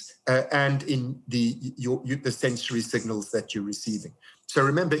predictions and in the sensory signals that you're receiving. So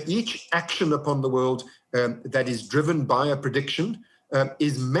remember, each action upon the world that is driven by a prediction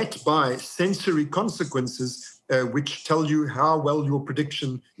is met by sensory consequences which tell you how well your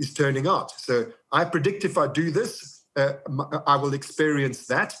prediction is turning out. So I predict if I do this, I will experience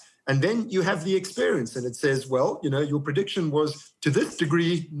that. And then you have the experience and it says, well, your prediction was to this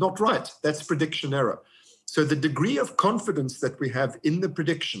degree not right. That's prediction error. So the degree of confidence that we have in the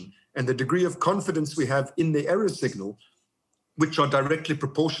prediction and the degree of confidence we have in the error signal, which are directly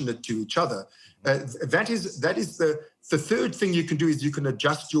proportionate to each other, that is the third thing you can do is you can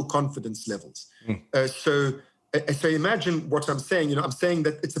adjust your confidence levels. So imagine what I'm saying. I'm saying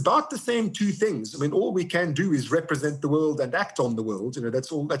that it's about the same two things. I mean, all we can do is represent the world and act on the world.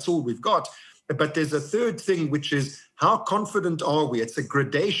 That's all we've got. But there's a third thing, which is how confident are we? It's a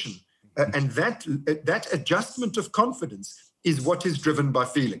gradation. And that adjustment of confidence is what is driven by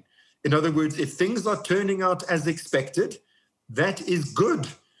feeling. In other words, if things are turning out as expected, that is good.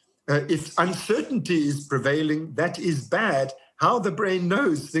 If uncertainty is prevailing, that is bad. How the brain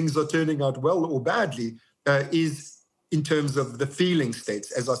knows things are turning out well or badly is in terms of the feeling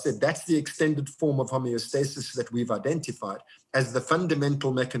states. As I said, that's the extended form of homeostasis that we've identified as the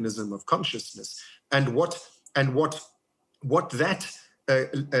fundamental mechanism of consciousness. And what that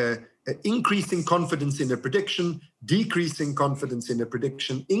increasing confidence in a prediction, decreasing confidence in a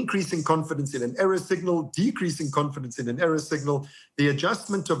prediction, increasing confidence in an error signal, decreasing confidence in an error signal, the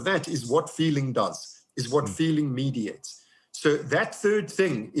adjustment of that is what feeling does, is what feeling mediates. So that third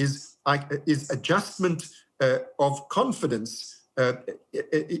thing is adjustment of confidence.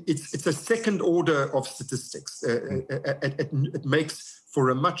 It's a second order of statistics. It makes for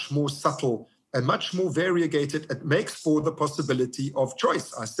a much more subtle, a much more variegated. It makes for the possibility of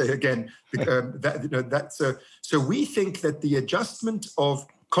choice. I say again, so we think that the adjustment of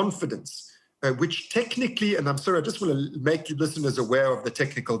confidence, which technically, and I'm sorry, I just want to make you listeners aware of the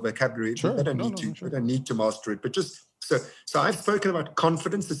technical vocabulary. Sure. They don't need to master it, but just so I've spoken about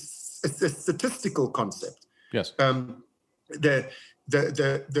confidence. It's a statistical concept. Yes. The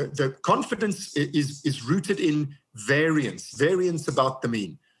confidence is rooted in variance about the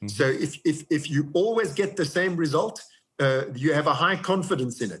mean. So if you always get the same result, you have a high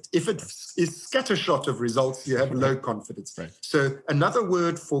confidence in it. If it is scattershot of results, you have low confidence. Right. So another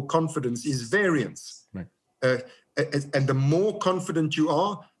word for confidence is variance. Right. And the more confident you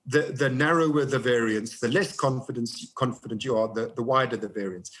are, the narrower the variance. The less confident you are, the wider the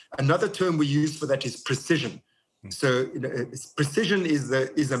variance. Another term we use for that is precision. So precision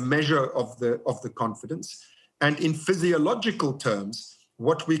is a measure of the confidence. And in physiological terms,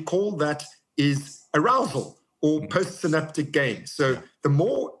 what we call that is arousal or postsynaptic gain. So the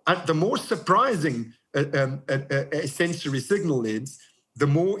more surprising a sensory signal is, the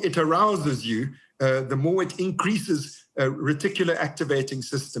more it arouses you, the more it increases reticular activating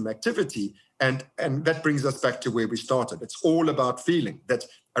system activity. And that brings us back to where we started. It's all about feeling. That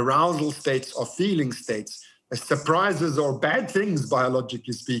arousal states are feeling states. Surprises are bad things,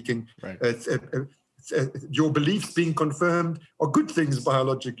 biologically speaking. Right. Your beliefs being confirmed are good things,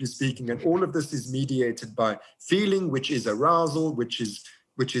 biologically speaking. And all of this is mediated by feeling, which is arousal, which is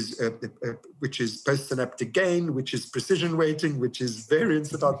postsynaptic gain, which is precision weighting, which is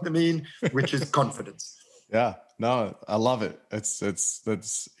variance about the mean, which is confidence. Yeah, no, I love it. It's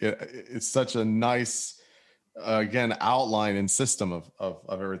such a nice, again, outline and system of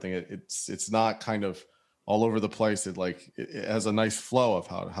everything. It's not kind of all over the place. It has a nice flow of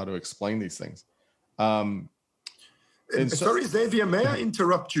how to explain these things. Sorry, Xavier, may I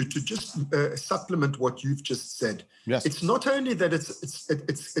interrupt you to just supplement what you've just said? Yes. It's not only that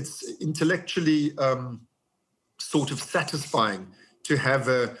it's intellectually sort of satisfying to have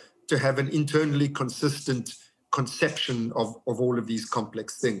an internally consistent conception of all of these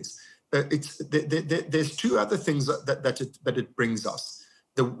complex things. There's two other things that it brings us.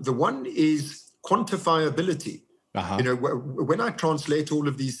 The one is quantifiability. Uh-huh. When I translate all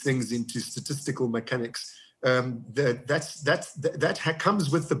of these things into statistical mechanics, that comes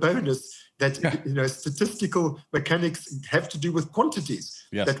with the bonus that statistical mechanics have to do with quantities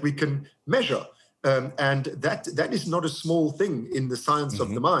that we can measure, and that is not a small thing in the science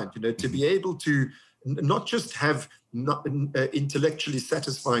of the mind. To be able to not just have intellectually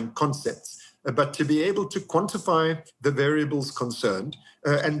satisfying concepts, but to be able to quantify the variables concerned,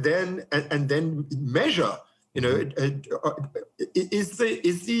 and then measure. Is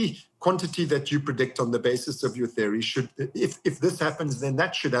the quantity that you predict on the basis of your theory if this happens, then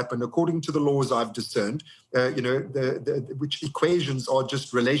that should happen according to the laws I've discerned. Which equations are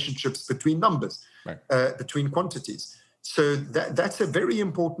just relationships between numbers, between quantities. So that's a very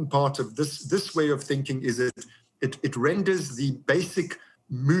important part of this way of thinking. Is it renders the basic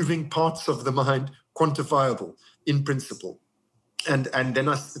moving parts of the mind quantifiable in principle, and then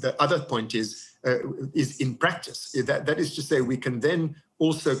the other point is in practice. That is to say, we can then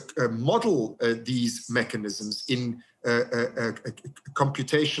also model these mechanisms in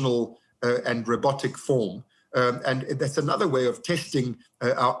computational and robotic form. And that's another way of testing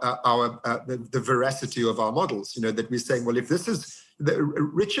the veracity of our models. That we're saying, well, if this is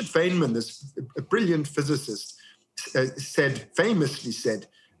Richard Feynman, this brilliant physicist, famously said,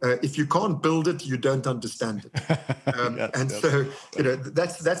 if you can't build it, you don't understand it. So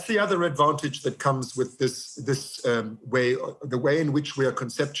that's the other advantage that comes with this way, the way in which we are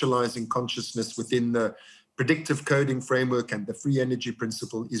conceptualizing consciousness within the predictive coding framework and the free energy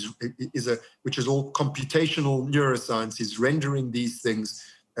principle which is all computational neuroscience, is rendering these things.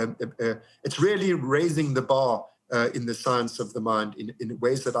 It's really raising the bar in the science of the mind in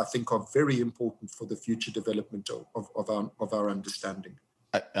ways that I think are very important for the future development of our understanding.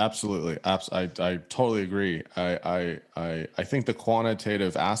 Absolutely. I totally agree. I think the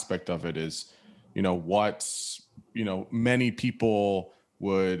quantitative aspect of it is, many people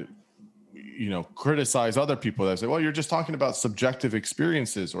would, criticize other people that say, well, you're just talking about subjective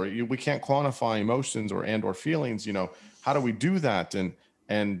experiences, or we can't quantify emotions or feelings. How do we do that? And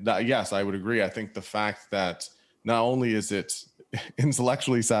yes, I would agree. I think the fact that not only is it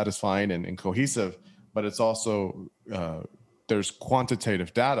intellectually satisfying and cohesive, but it's also, there's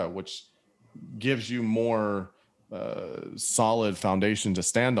quantitative data, which gives you more solid foundation to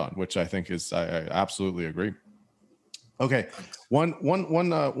stand on, which I think is, I absolutely agree. Okay,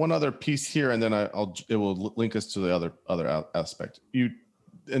 one other piece here, and then it will link us to the other aspect.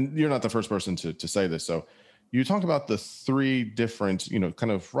 You're not the first person to say this. So you talk about the three different,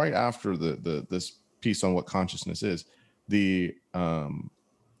 kind of right after this piece on what consciousness is, the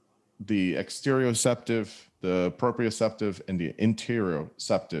exteroceptive, the proprioceptive, and the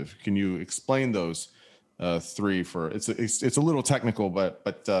interoceptive. Can you explain those three? It's a little technical, but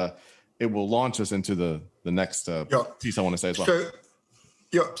it will launch us into the next piece I want to say as well.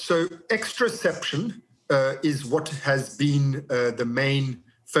 So exteroception is what has been the main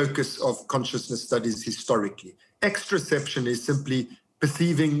focus of consciousness studies historically. Extraception is simply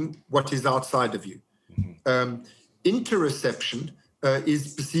perceiving what is outside of you. Interoception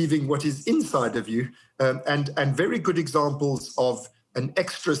is perceiving what is inside of you. And very good examples of an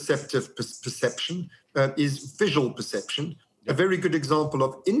extraceptive perception is visual perception. A very good example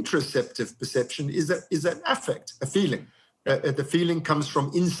of interoceptive perception is an affect, a feeling. The feeling comes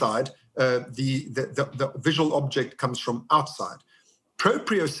from inside. The visual object comes from outside.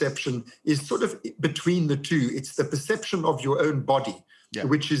 Proprioception is sort of between the two. It's the perception of your own body,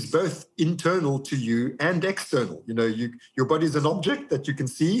 which is both internal to you and external. Your body is an object that you can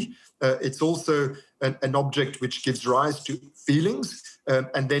see. It's also an object which gives rise to feelings.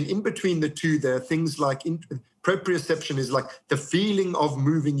 And then in between the two, there are things like proprioception is like the feeling of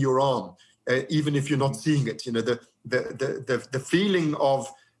moving your arm, even if you're not seeing it. The feeling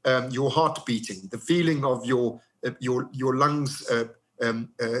of your heart beating, the feeling of your lungs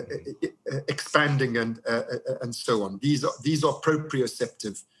expanding and so on. These are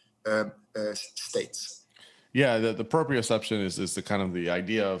proprioceptive states. Yeah, the proprioception is the kind of the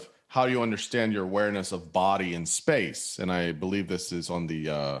idea of how you understand your awareness of body and space, and I believe this is on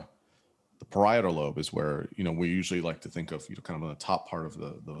the parietal lobe, is where we usually like to think of kind of on the top part of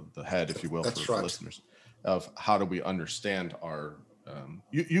the head, if you will, for listeners, of how do we understand our.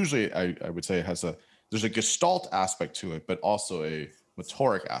 Usually, I would say there's a gestalt aspect to it, but also a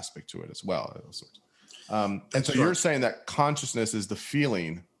motoric aspect to it as well. And so you're saying that consciousness is the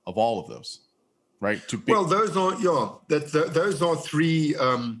feeling of all of those, right? Well, those are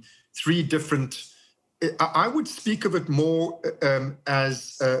three different. I would speak of it more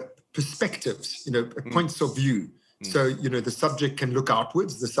as perspectives, points of view. So, the subject can look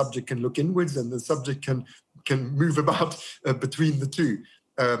outwards, the subject can look inwards, and the subject can move about between the two.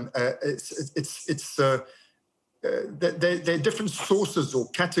 They're different sources or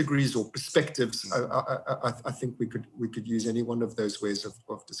categories or perspectives. I think we could use any one of those ways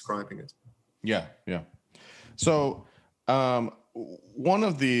of describing it. Yeah. So I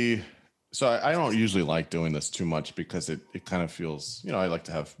don't usually like doing this too much because it kind of feels, I like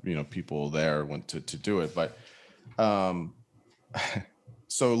to have, people there want to do it. But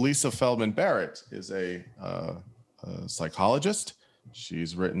so Lisa Feldman-Barrett is a psychologist.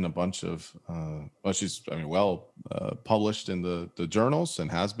 She's written a bunch of, she's published in the journals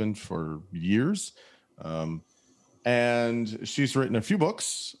and has been for years. And she's written a few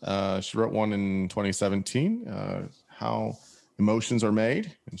books. She wrote one in 2017, How Emotions Are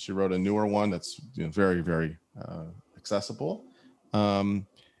Made. And she wrote a newer one that's very, very accessible.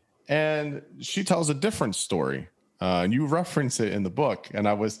 And she tells a different story. And you reference it in the book. And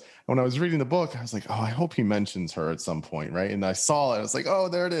when I was reading the book, I was like, oh, I hope he mentions her at some point, right? And I saw it. I was like, oh,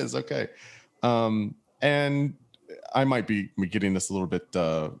 there it is. Okay. And I might be getting this a little bit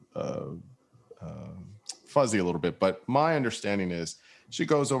fuzzy a little bit, but my understanding is she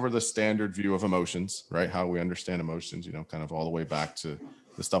goes over the standard view of emotions, right? How we understand emotions, kind of all the way back to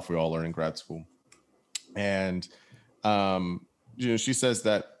the stuff we all learn in grad school. And, she says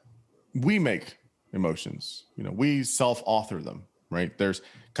that we make emotions, we self-author them, right? There's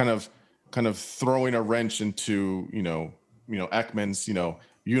kind of throwing a wrench into, Ekman's,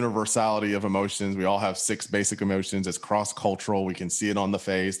 universality of emotions. We all have 6 basic emotions. It's cross-cultural. We can see it on the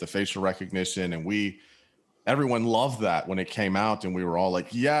face, the facial recognition. And everyone loved that when it came out. And we were all like,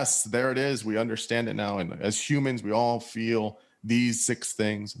 yes, there it is. We understand it now. And as humans, we all feel these 6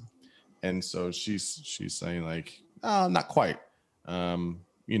 things. And so she's saying like, not quite.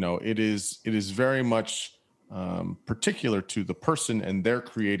 It is very much particular to the person, and they're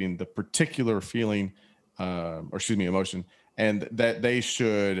creating the particular feeling, emotion, and that they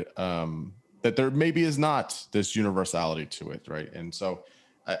should, that there maybe is not this universality to it, right? And so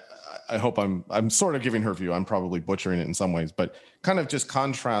I hope I'm sort of giving her view. I'm probably butchering it in some ways, but kind of just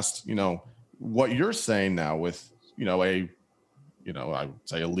contrast, what you're saying now with, I would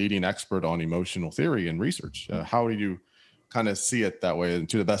say a leading expert on emotional theory and research. How do you kind of see it that way, and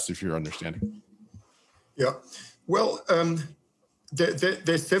to the best of your understanding? Yeah, well,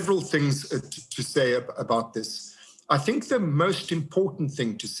 there's several things to say about this. I think the most important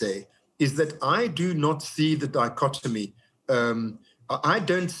thing to say is that I do not see the dichotomy. I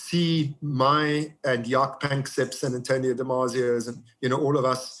don't see my and Jaak Panksepp and Antonio Damasio's and all of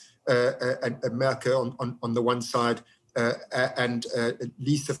us and Merke on the one side, and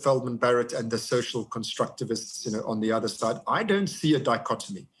Lisa Feldman-Barrett and the social constructivists, on the other side. I don't see a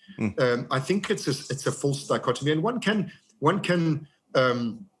dichotomy. I think it's a false dichotomy, and one can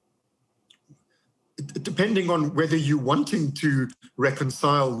depending on whether you're wanting to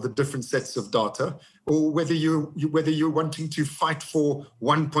reconcile the different sets of data, or whether you're wanting to fight for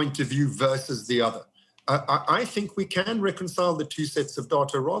one point of view versus the other. I think we can reconcile the two sets of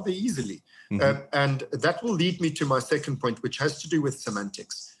data rather easily. And that will lead me to my second point, which has to do with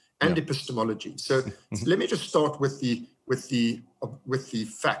semantics and epistemology. So let me just start with the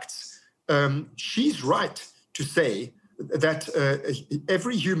facts. She's right to say that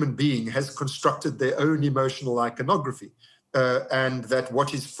every human being has constructed their own emotional iconography, and that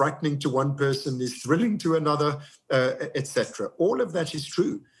what is frightening to one person is thrilling to another, etc. All of that is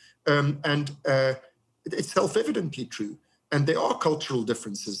true, and it's self-evidently true. And there are cultural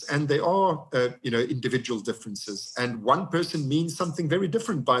differences, and there are, individual differences. And one person means something very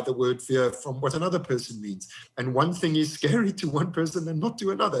different by the word fear from what another person means. And one thing is scary to one person and not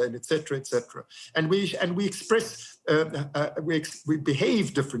to another, and et cetera, et cetera. And we express, we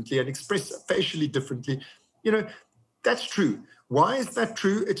behave differently and express facially differently. That's true. Why is that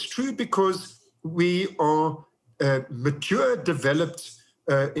true? It's true because we are mature, developed,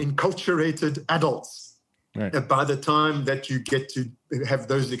 enculturated adults. Right. By the time that you get to have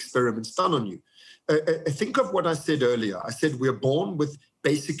those experiments done on you. Think of what I said earlier. I said we're born with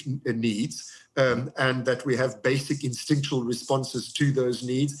basic needs, and that we have basic instinctual responses to those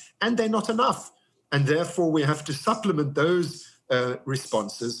needs, and they're not enough. And therefore, we have to supplement those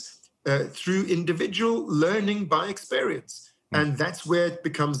responses through individual learning by experience. And that's where it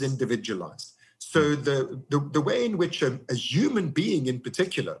becomes individualized. So the way in which a human being in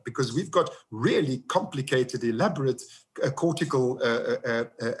particular, because we've got really complicated, elaborate cortical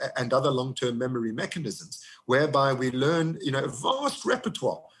and other long-term memory mechanisms, whereby we learn, a vast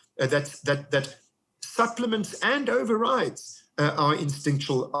repertoire that supplements and overrides our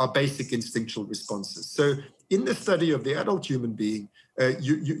basic instinctual responses. So in the study of the adult human being,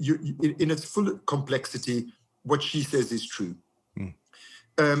 in its full complexity, what she says is true.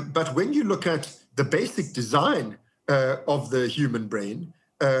 But when you look at the basic design of the human brain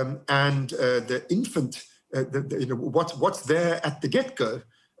and the infant, what's there at the get-go,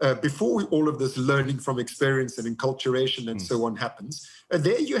 before all of this learning from experience and enculturation and so on happens,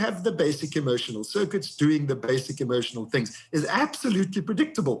 there you have the basic emotional circuits doing the basic emotional things. Is absolutely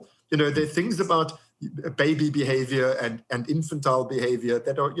predictable. There are things about baby behavior and infantile behavior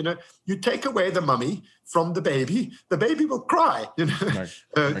that are, you take away the mummy from the baby will cry. Right.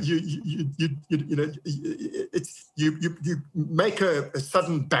 You make a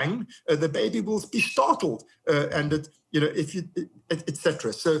sudden bang, the baby will be startled, and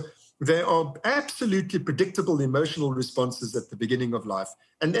etc. So there are absolutely predictable emotional responses at the beginning of life,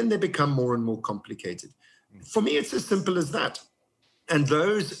 and then they become more and more complicated. For me, it's as simple as that. And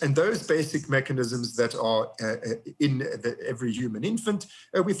those basic mechanisms that are in every human infant,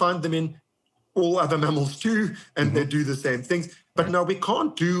 we find them in all other mammals too, and they do the same things. But now we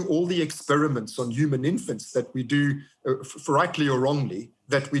can't do all the experiments on human infants that we do, rightly or wrongly,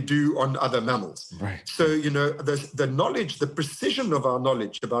 that we do on other mammals. Right. So, the knowledge, the precision of our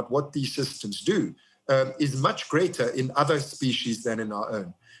knowledge about what these systems do is much greater in other species than in our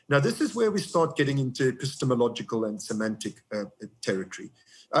own. Now, this is where we start getting into epistemological and semantic territory.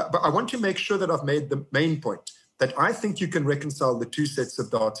 But I want to make sure that I've made the main point, that I think you can reconcile the two sets of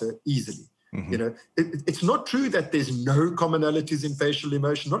data easily. It's not true that there's no commonalities in facial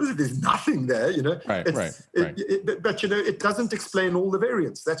emotion, not as if there's nothing there, Right. But it doesn't explain all the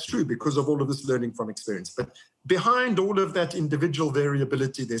variance. That's true because of all of this learning from experience. But behind all of that individual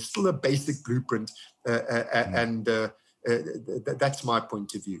variability, there's still a basic blueprint, and that's my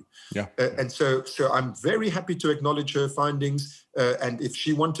point of view. Yeah. And so I'm very happy to acknowledge her findings. And if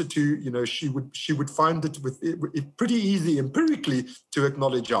she wanted to, she would find it pretty easy empirically to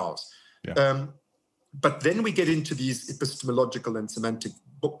acknowledge ours. Yeah. But then we get into these epistemological and semantic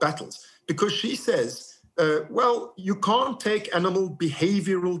battles, because she says, well, you can't take animal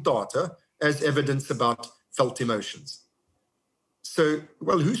behavioral data as evidence about felt emotions. So,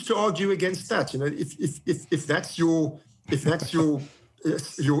 well, who's to argue against that? If that's your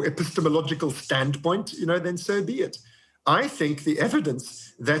epistemological standpoint, then so be it. I think the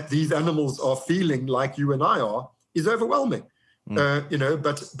evidence that these animals are feeling like you and I are is overwhelming.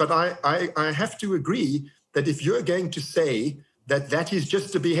 But I have to agree that if you're going to say that is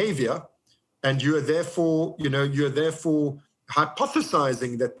just a behavior, and you're therefore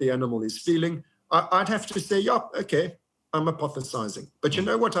hypothesizing that the animal is feeling, I'd have to say, yeah, okay, I'm hypothesizing. But you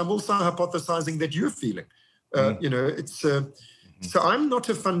know what? I'm also hypothesizing that you're feeling. So I'm not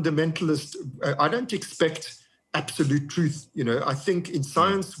a fundamentalist. I don't expect absolute truth. I think in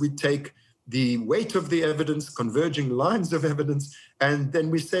science we take the weight of the evidence, converging lines of evidence, and then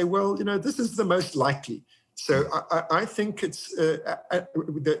we say, well, this is the most likely. So I think it's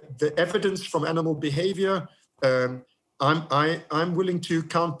the evidence from animal behavior. I'm willing to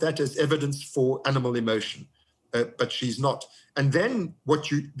count that as evidence for animal emotion, but she's not. And then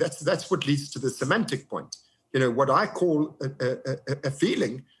that's what leads to the semantic point. What I call a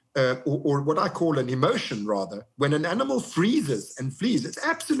feeling, or what I call an emotion, rather, when an animal freezes and flees, it's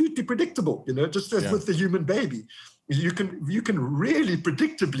absolutely predictable. Just as with the human baby, you can really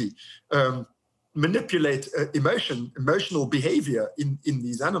predictably manipulate emotional behavior in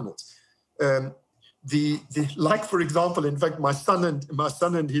these animals. Like, for example, in fact, my son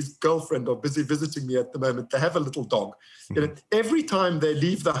and his girlfriend are busy visiting me at the moment. They have a little dog. Every time they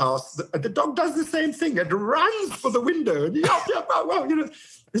leave the house, the dog does the same thing. It runs for the window and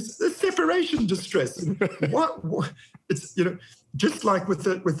it's the separation distress. What? It's just like with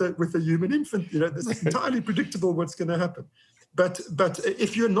a human infant. It's entirely predictable what's going to happen. But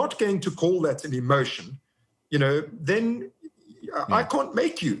if you're not going to call that an emotion, then I can't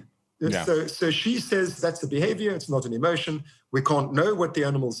make you. Yeah. So she says that's a behavior, it's not an emotion. We can't know what the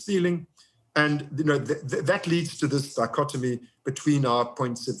animal's feeling. And that leads to this dichotomy between our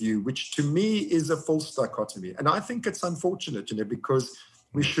points of view, which to me is a false dichotomy. And I think it's unfortunate, because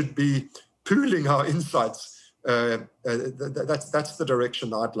we should be pooling our insights. That's the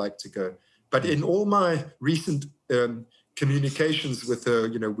direction I'd like to go. But in all my recent communications with her,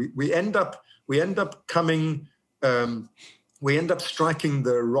 we end up coming... we end up striking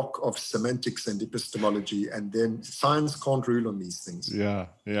the rock of semantics and epistemology, and then science can't rule on these things. Yeah.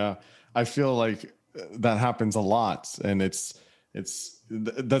 I feel like that happens a lot, and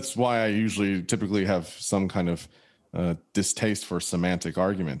that's why I typically have some kind of distaste for semantic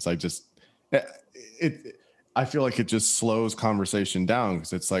arguments. I feel like it just slows conversation down,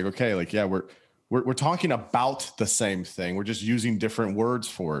 because it's like, okay, like, yeah, we're talking about the same thing. We're just using different words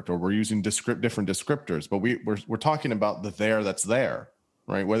for it, or we're using different descriptors, but we're talking about the there that's there,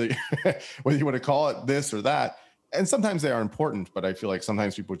 right? Whether you want to call it this or that. And sometimes they are important, but I feel like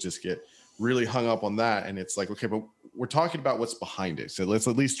sometimes people just get really hung up on that. And it's like, okay, but we're talking about what's behind it. So let's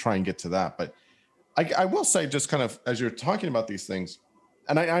at least try and get to that. But I will say, just kind of as you're talking about these things,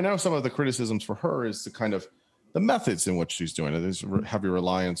 and I know some of the criticisms for her is the kind of the methods in which she's doing it. There's heavy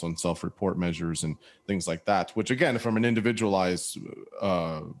reliance on self-report measures and things like that, which again, from an individualized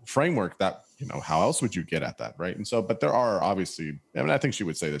framework, that, how else would you get at that, right? And so, but there are obviously, I think she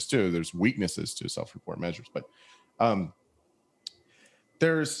would say this too, there's weaknesses to self-report measures, but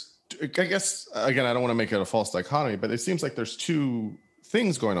there's, I guess, again, I don't want to make it a false dichotomy, but it seems like there's two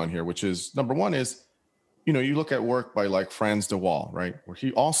things going on here, which is, number one is, you look at work by like Frans de Waal, right? Where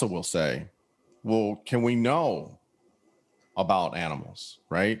he also will say, well, can we know about animals,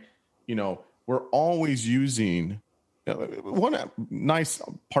 right? We're always using, one nice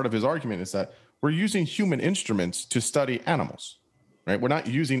part of his argument is that we're using human instruments to study animals, right? We're not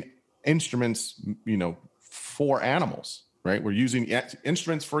using instruments, for animals, right? We're using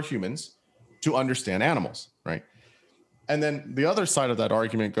instruments for humans to understand animals, right? And then the other side of that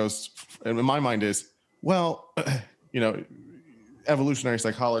argument goes, in my mind, is, well, evolutionary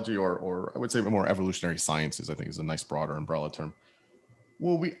psychology, or I would say more evolutionary sciences, I think is a nice broader umbrella term.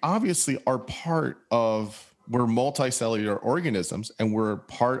 Well, we obviously are we're multicellular organisms, and we're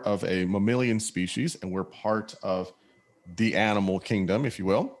part of a mammalian species, and we're part of the animal kingdom, if you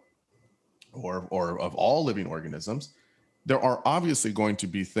will, or of all living organisms. There are obviously going to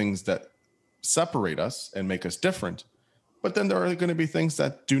be things that separate us and make us different, but then there are going to be things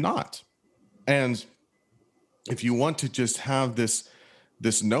that do not. And if you want to just have this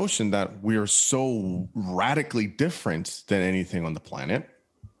notion that we are so radically different than anything on the planet,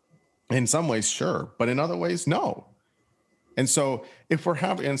 in some ways, sure, but in other ways, no. And so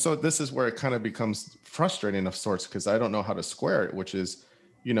this is where it kind of becomes frustrating of sorts, because I don't know how to square it, which is,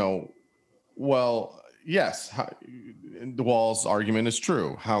 well, yes, de Waal's argument is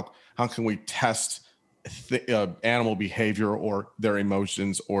true. How can we test animal behavior or their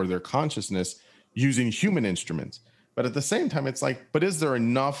emotions or their consciousness using human instruments? But at the same time, it's like, but is there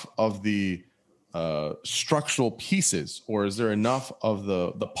enough of the structural pieces, or is there enough of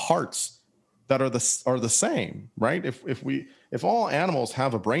the parts that are the same, right? If all animals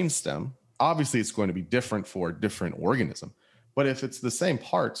have a brainstem, obviously it's going to be different for a different organism. But if it's the same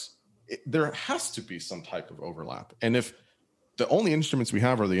parts, there has to be some type of overlap. And if the only instruments we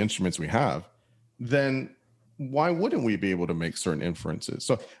have are the instruments we have, then why wouldn't we be able to make certain inferences?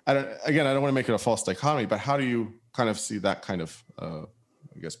 So I don't want to make it a false dichotomy, but how do you kind of see that kind of,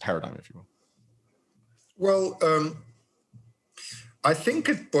 paradigm, if you will? Well, I think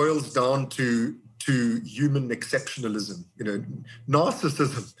it boils down to human exceptionalism,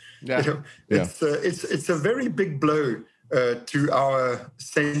 narcissism. Yeah. It's a very big blow to our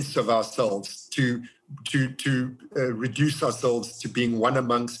sense of ourselves, to reduce ourselves to being one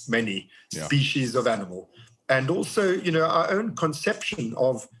amongst many species of animal. And also, our own conception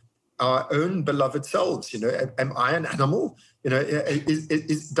of our own beloved selves. Am I an animal?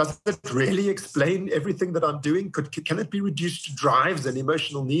 Does it really explain everything that I'm doing? Can it be reduced to drives and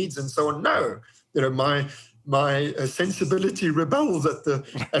emotional needs and so on? No. My sensibility rebels at the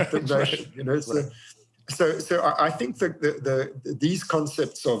notion. So I think that these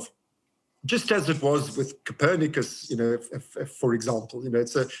concepts of, just as it was with Copernicus, for example,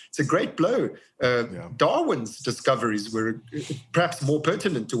 it's a great blow. Darwin's discoveries were perhaps more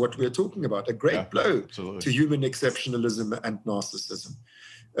pertinent to what we're talking about. A great blow to human exceptionalism and narcissism.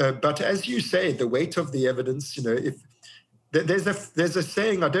 But as you say, the weight of the evidence, if there's a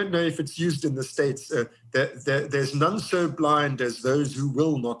saying, I don't know if it's used in the States, there's none so blind as those who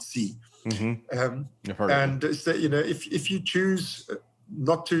will not see. Mm-hmm. And so, if you choose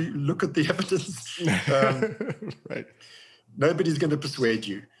not to look at the evidence, right, nobody's going to persuade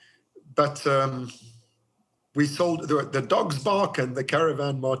you. But we sold the dogs bark and the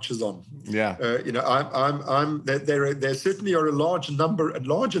caravan marches on. Yeah, there certainly are a large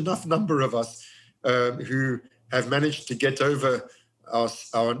enough number of us who have managed to get over our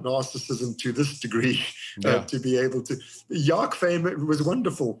narcissism to this degree to be able to. Jaak fame was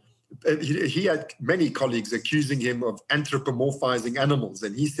wonderful. He had many colleagues accusing him of anthropomorphizing animals.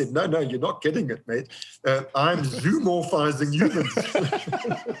 And he said, no, you're not getting it, mate. I'm zoomorphizing humans.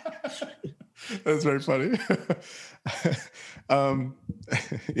 That's very funny.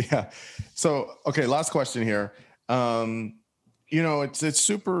 Yeah. So, okay, last question here. It's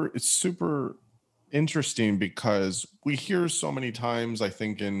super interesting because we hear so many times, I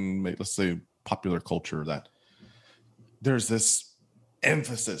think in, let's say, popular culture, that there's this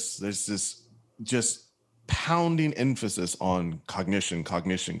emphasis, there's this just pounding emphasis on cognition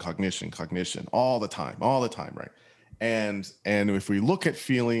all the time, right? And if we look at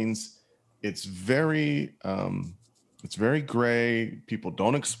feelings, it's very gray. People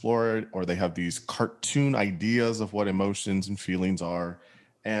don't explore it, or they have these cartoon ideas of what emotions and feelings are.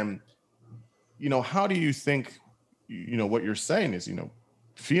 And how do you think, what you're saying is,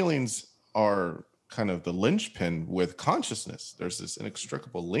 feelings are kind of the linchpin with consciousness. There's this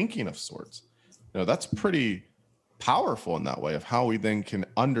inextricable linking of sorts. That's pretty powerful in that way of how we then can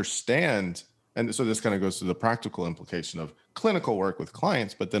understand. And so this kind of goes to the practical implication of clinical work with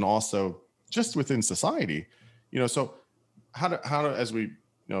clients, but then also just within society. So how do as we,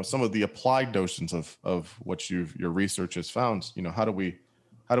 some of the applied notions of what your research has found, how do we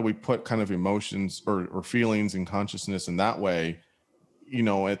put kind of emotions or feelings and consciousness in that way,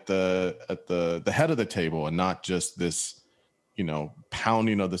 at the head of the table, and not just this,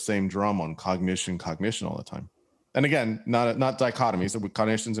 pounding of the same drum on cognition all the time. And again, not dichotomies.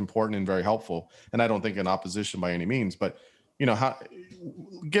 Cognition is important and very helpful, and I don't think in opposition by any means. But how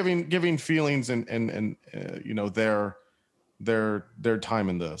giving feelings and their time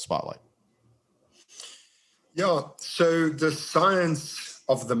in the spotlight. Yeah. So the science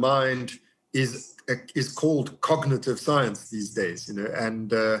of the mind is called cognitive science these days,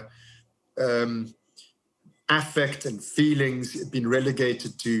 and affect and feelings have been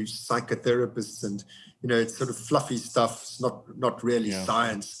relegated to psychotherapists, and it's sort of fluffy stuff. It's not really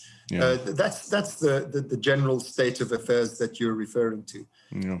science. That's the general state of affairs that you're referring to.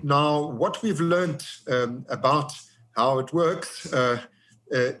 Yeah. Now, what we've learned about how it works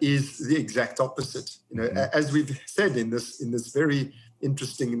is the exact opposite. As we've said in this very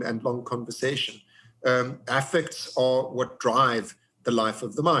interesting and long conversation, affects are what drive the life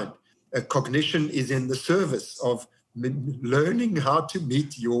of the mind. Cognition is in the service of learning how to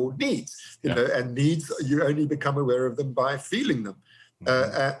meet your needs, and needs, you only become aware of them by feeling them.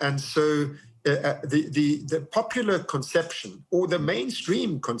 And so the popular conception, or the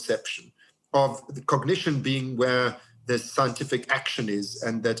mainstream conception of the cognition being where the scientific action is,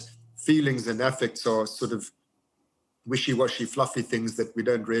 and that feelings and affects are sort of wishy-washy, fluffy things that we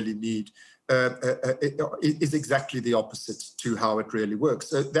don't really need, is exactly the opposite to how it really works.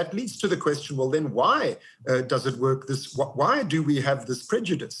 So that leads to the question, well, then why does it work this? Why do we have this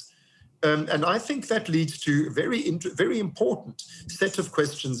prejudice? And I think that leads to a very important set of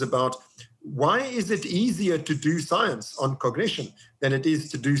questions about why is it easier to do science on cognition than it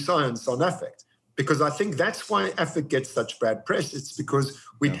is to do science on affect? Because I think that's why affect gets such bad press. It's because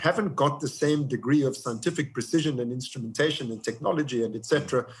we haven't got the same degree of scientific precision and instrumentation and technology and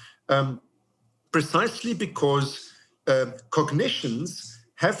etc. Precisely because cognitions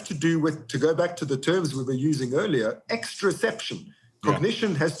have to do with, to go back to the terms we were using earlier, extraception.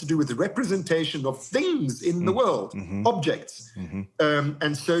 Cognition has to do with the representation of things in the world, objects.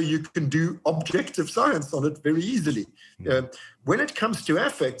 And so you can do objective science on it very easily. When it comes to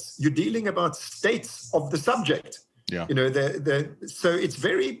affects, you're dealing about states of the subject. Yeah. So it's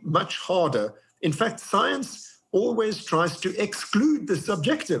very much harder. In fact, science always tries to exclude the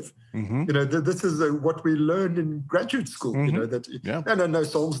subjective. This is what we learn in graduate school. No,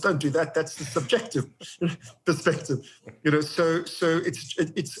 Solms, don't do that. That's the subjective perspective. So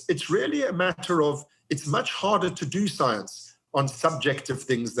it's really a matter of, it's much harder to do science on subjective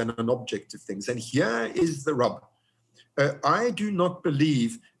things than on objective things. And here is the rub. I do not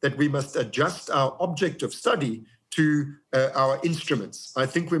believe that we must adjust our object of study to our instruments. I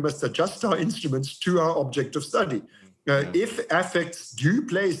think we must adjust our instruments to our object of study. If affects do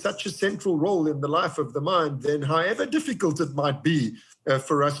play such a central role in the life of the mind, then however difficult it might be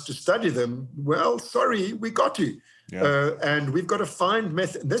for us to study them, well, sorry, we got to. And we've got to find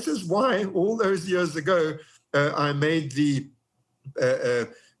method. This is why all those years ago, I made the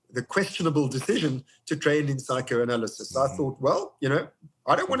questionable decision to train in psychoanalysis. I thought, well,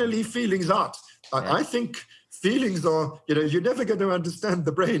 I don't want to leave feelings out. I think feelings are, you're never going to understand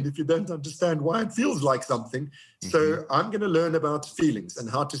the brain if you don't understand why it feels like something. So I'm going to learn about feelings and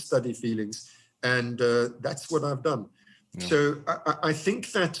how to study feelings. And that's what I've done. So I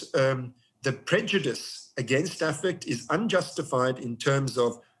think that the prejudice against affect is unjustified in terms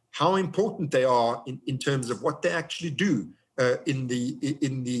of how important they are in terms of what they actually do in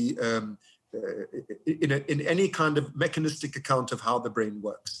any kind of mechanistic account of how the brain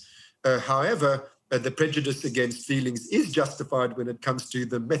works. However, the prejudice against feelings is justified when it comes to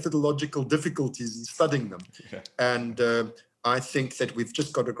the methodological difficulties in studying them. And I think that we've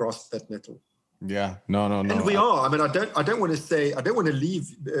just got to grasp that nettle. Yeah, no. And we are. I mean, I don't want to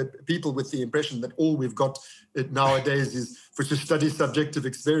leave people with the impression that all we've got nowadays is to study subjective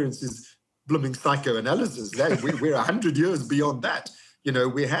experiences, blooming psychoanalysis. We're 100 years beyond that.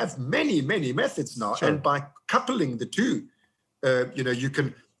 We have many, many methods now. Sure. And by coupling the two, you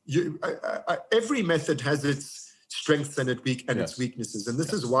can... every method has its strengths and its weaknesses. And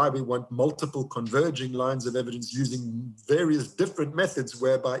this is why we want multiple converging lines of evidence using various different methods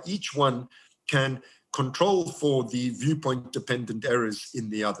whereby each one can control for the viewpoint-dependent errors in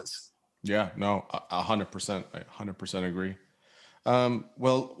the others. Yeah, no, 100%. I 100% agree.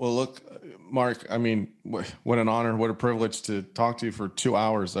 Well, look, Mark, I mean, what an honor, what a privilege to talk to you for 2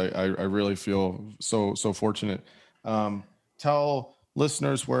 hours. I really feel so fortunate. Tell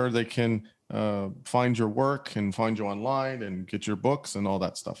listeners where they can find your work and find you online and get your books and all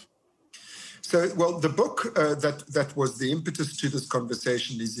that stuff. So, well, the book that was the impetus to this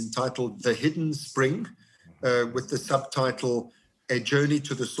conversation is entitled The Hidden Spring, with the subtitle A Journey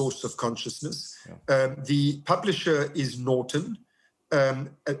to the Source of Consciousness. The publisher is Norton,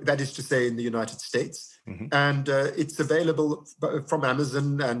 that is to say in the United States. And it's available from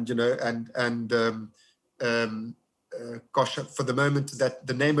Amazon gosh, for the moment, that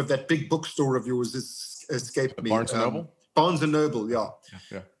the name of that big bookstore of yours has escaped me. Barnes & Noble? Barnes & Noble, yeah.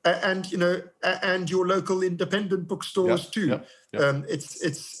 And your local independent bookstores too.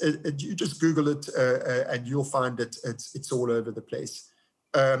 You just Google it and you'll find it. It's all over the place.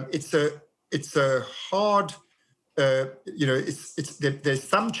 It's a hard. There's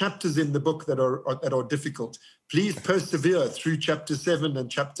some chapters in the book that are difficult. Please persevere through chapter 7 and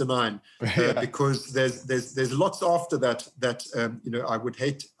chapter 9 because there's lots after that I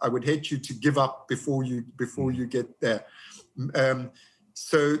would hate you to give up before you get there.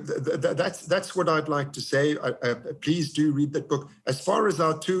 So that's what I'd like to say. Please do read that book. As far as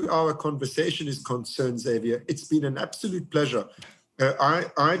our 2-hour conversation is concerned, Xavier, it's been an absolute pleasure.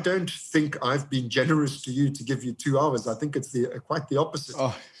 I don't think I've been generous to you to give you 2 hours. I think it's quite the opposite.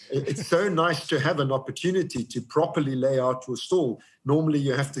 Oh. It's so nice to have an opportunity to properly lay out your stall. Normally,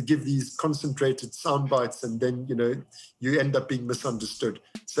 you have to give these concentrated sound bites, and then you end up being misunderstood.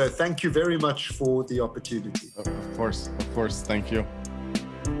 So, thank you very much for the opportunity. Of course. Thank you.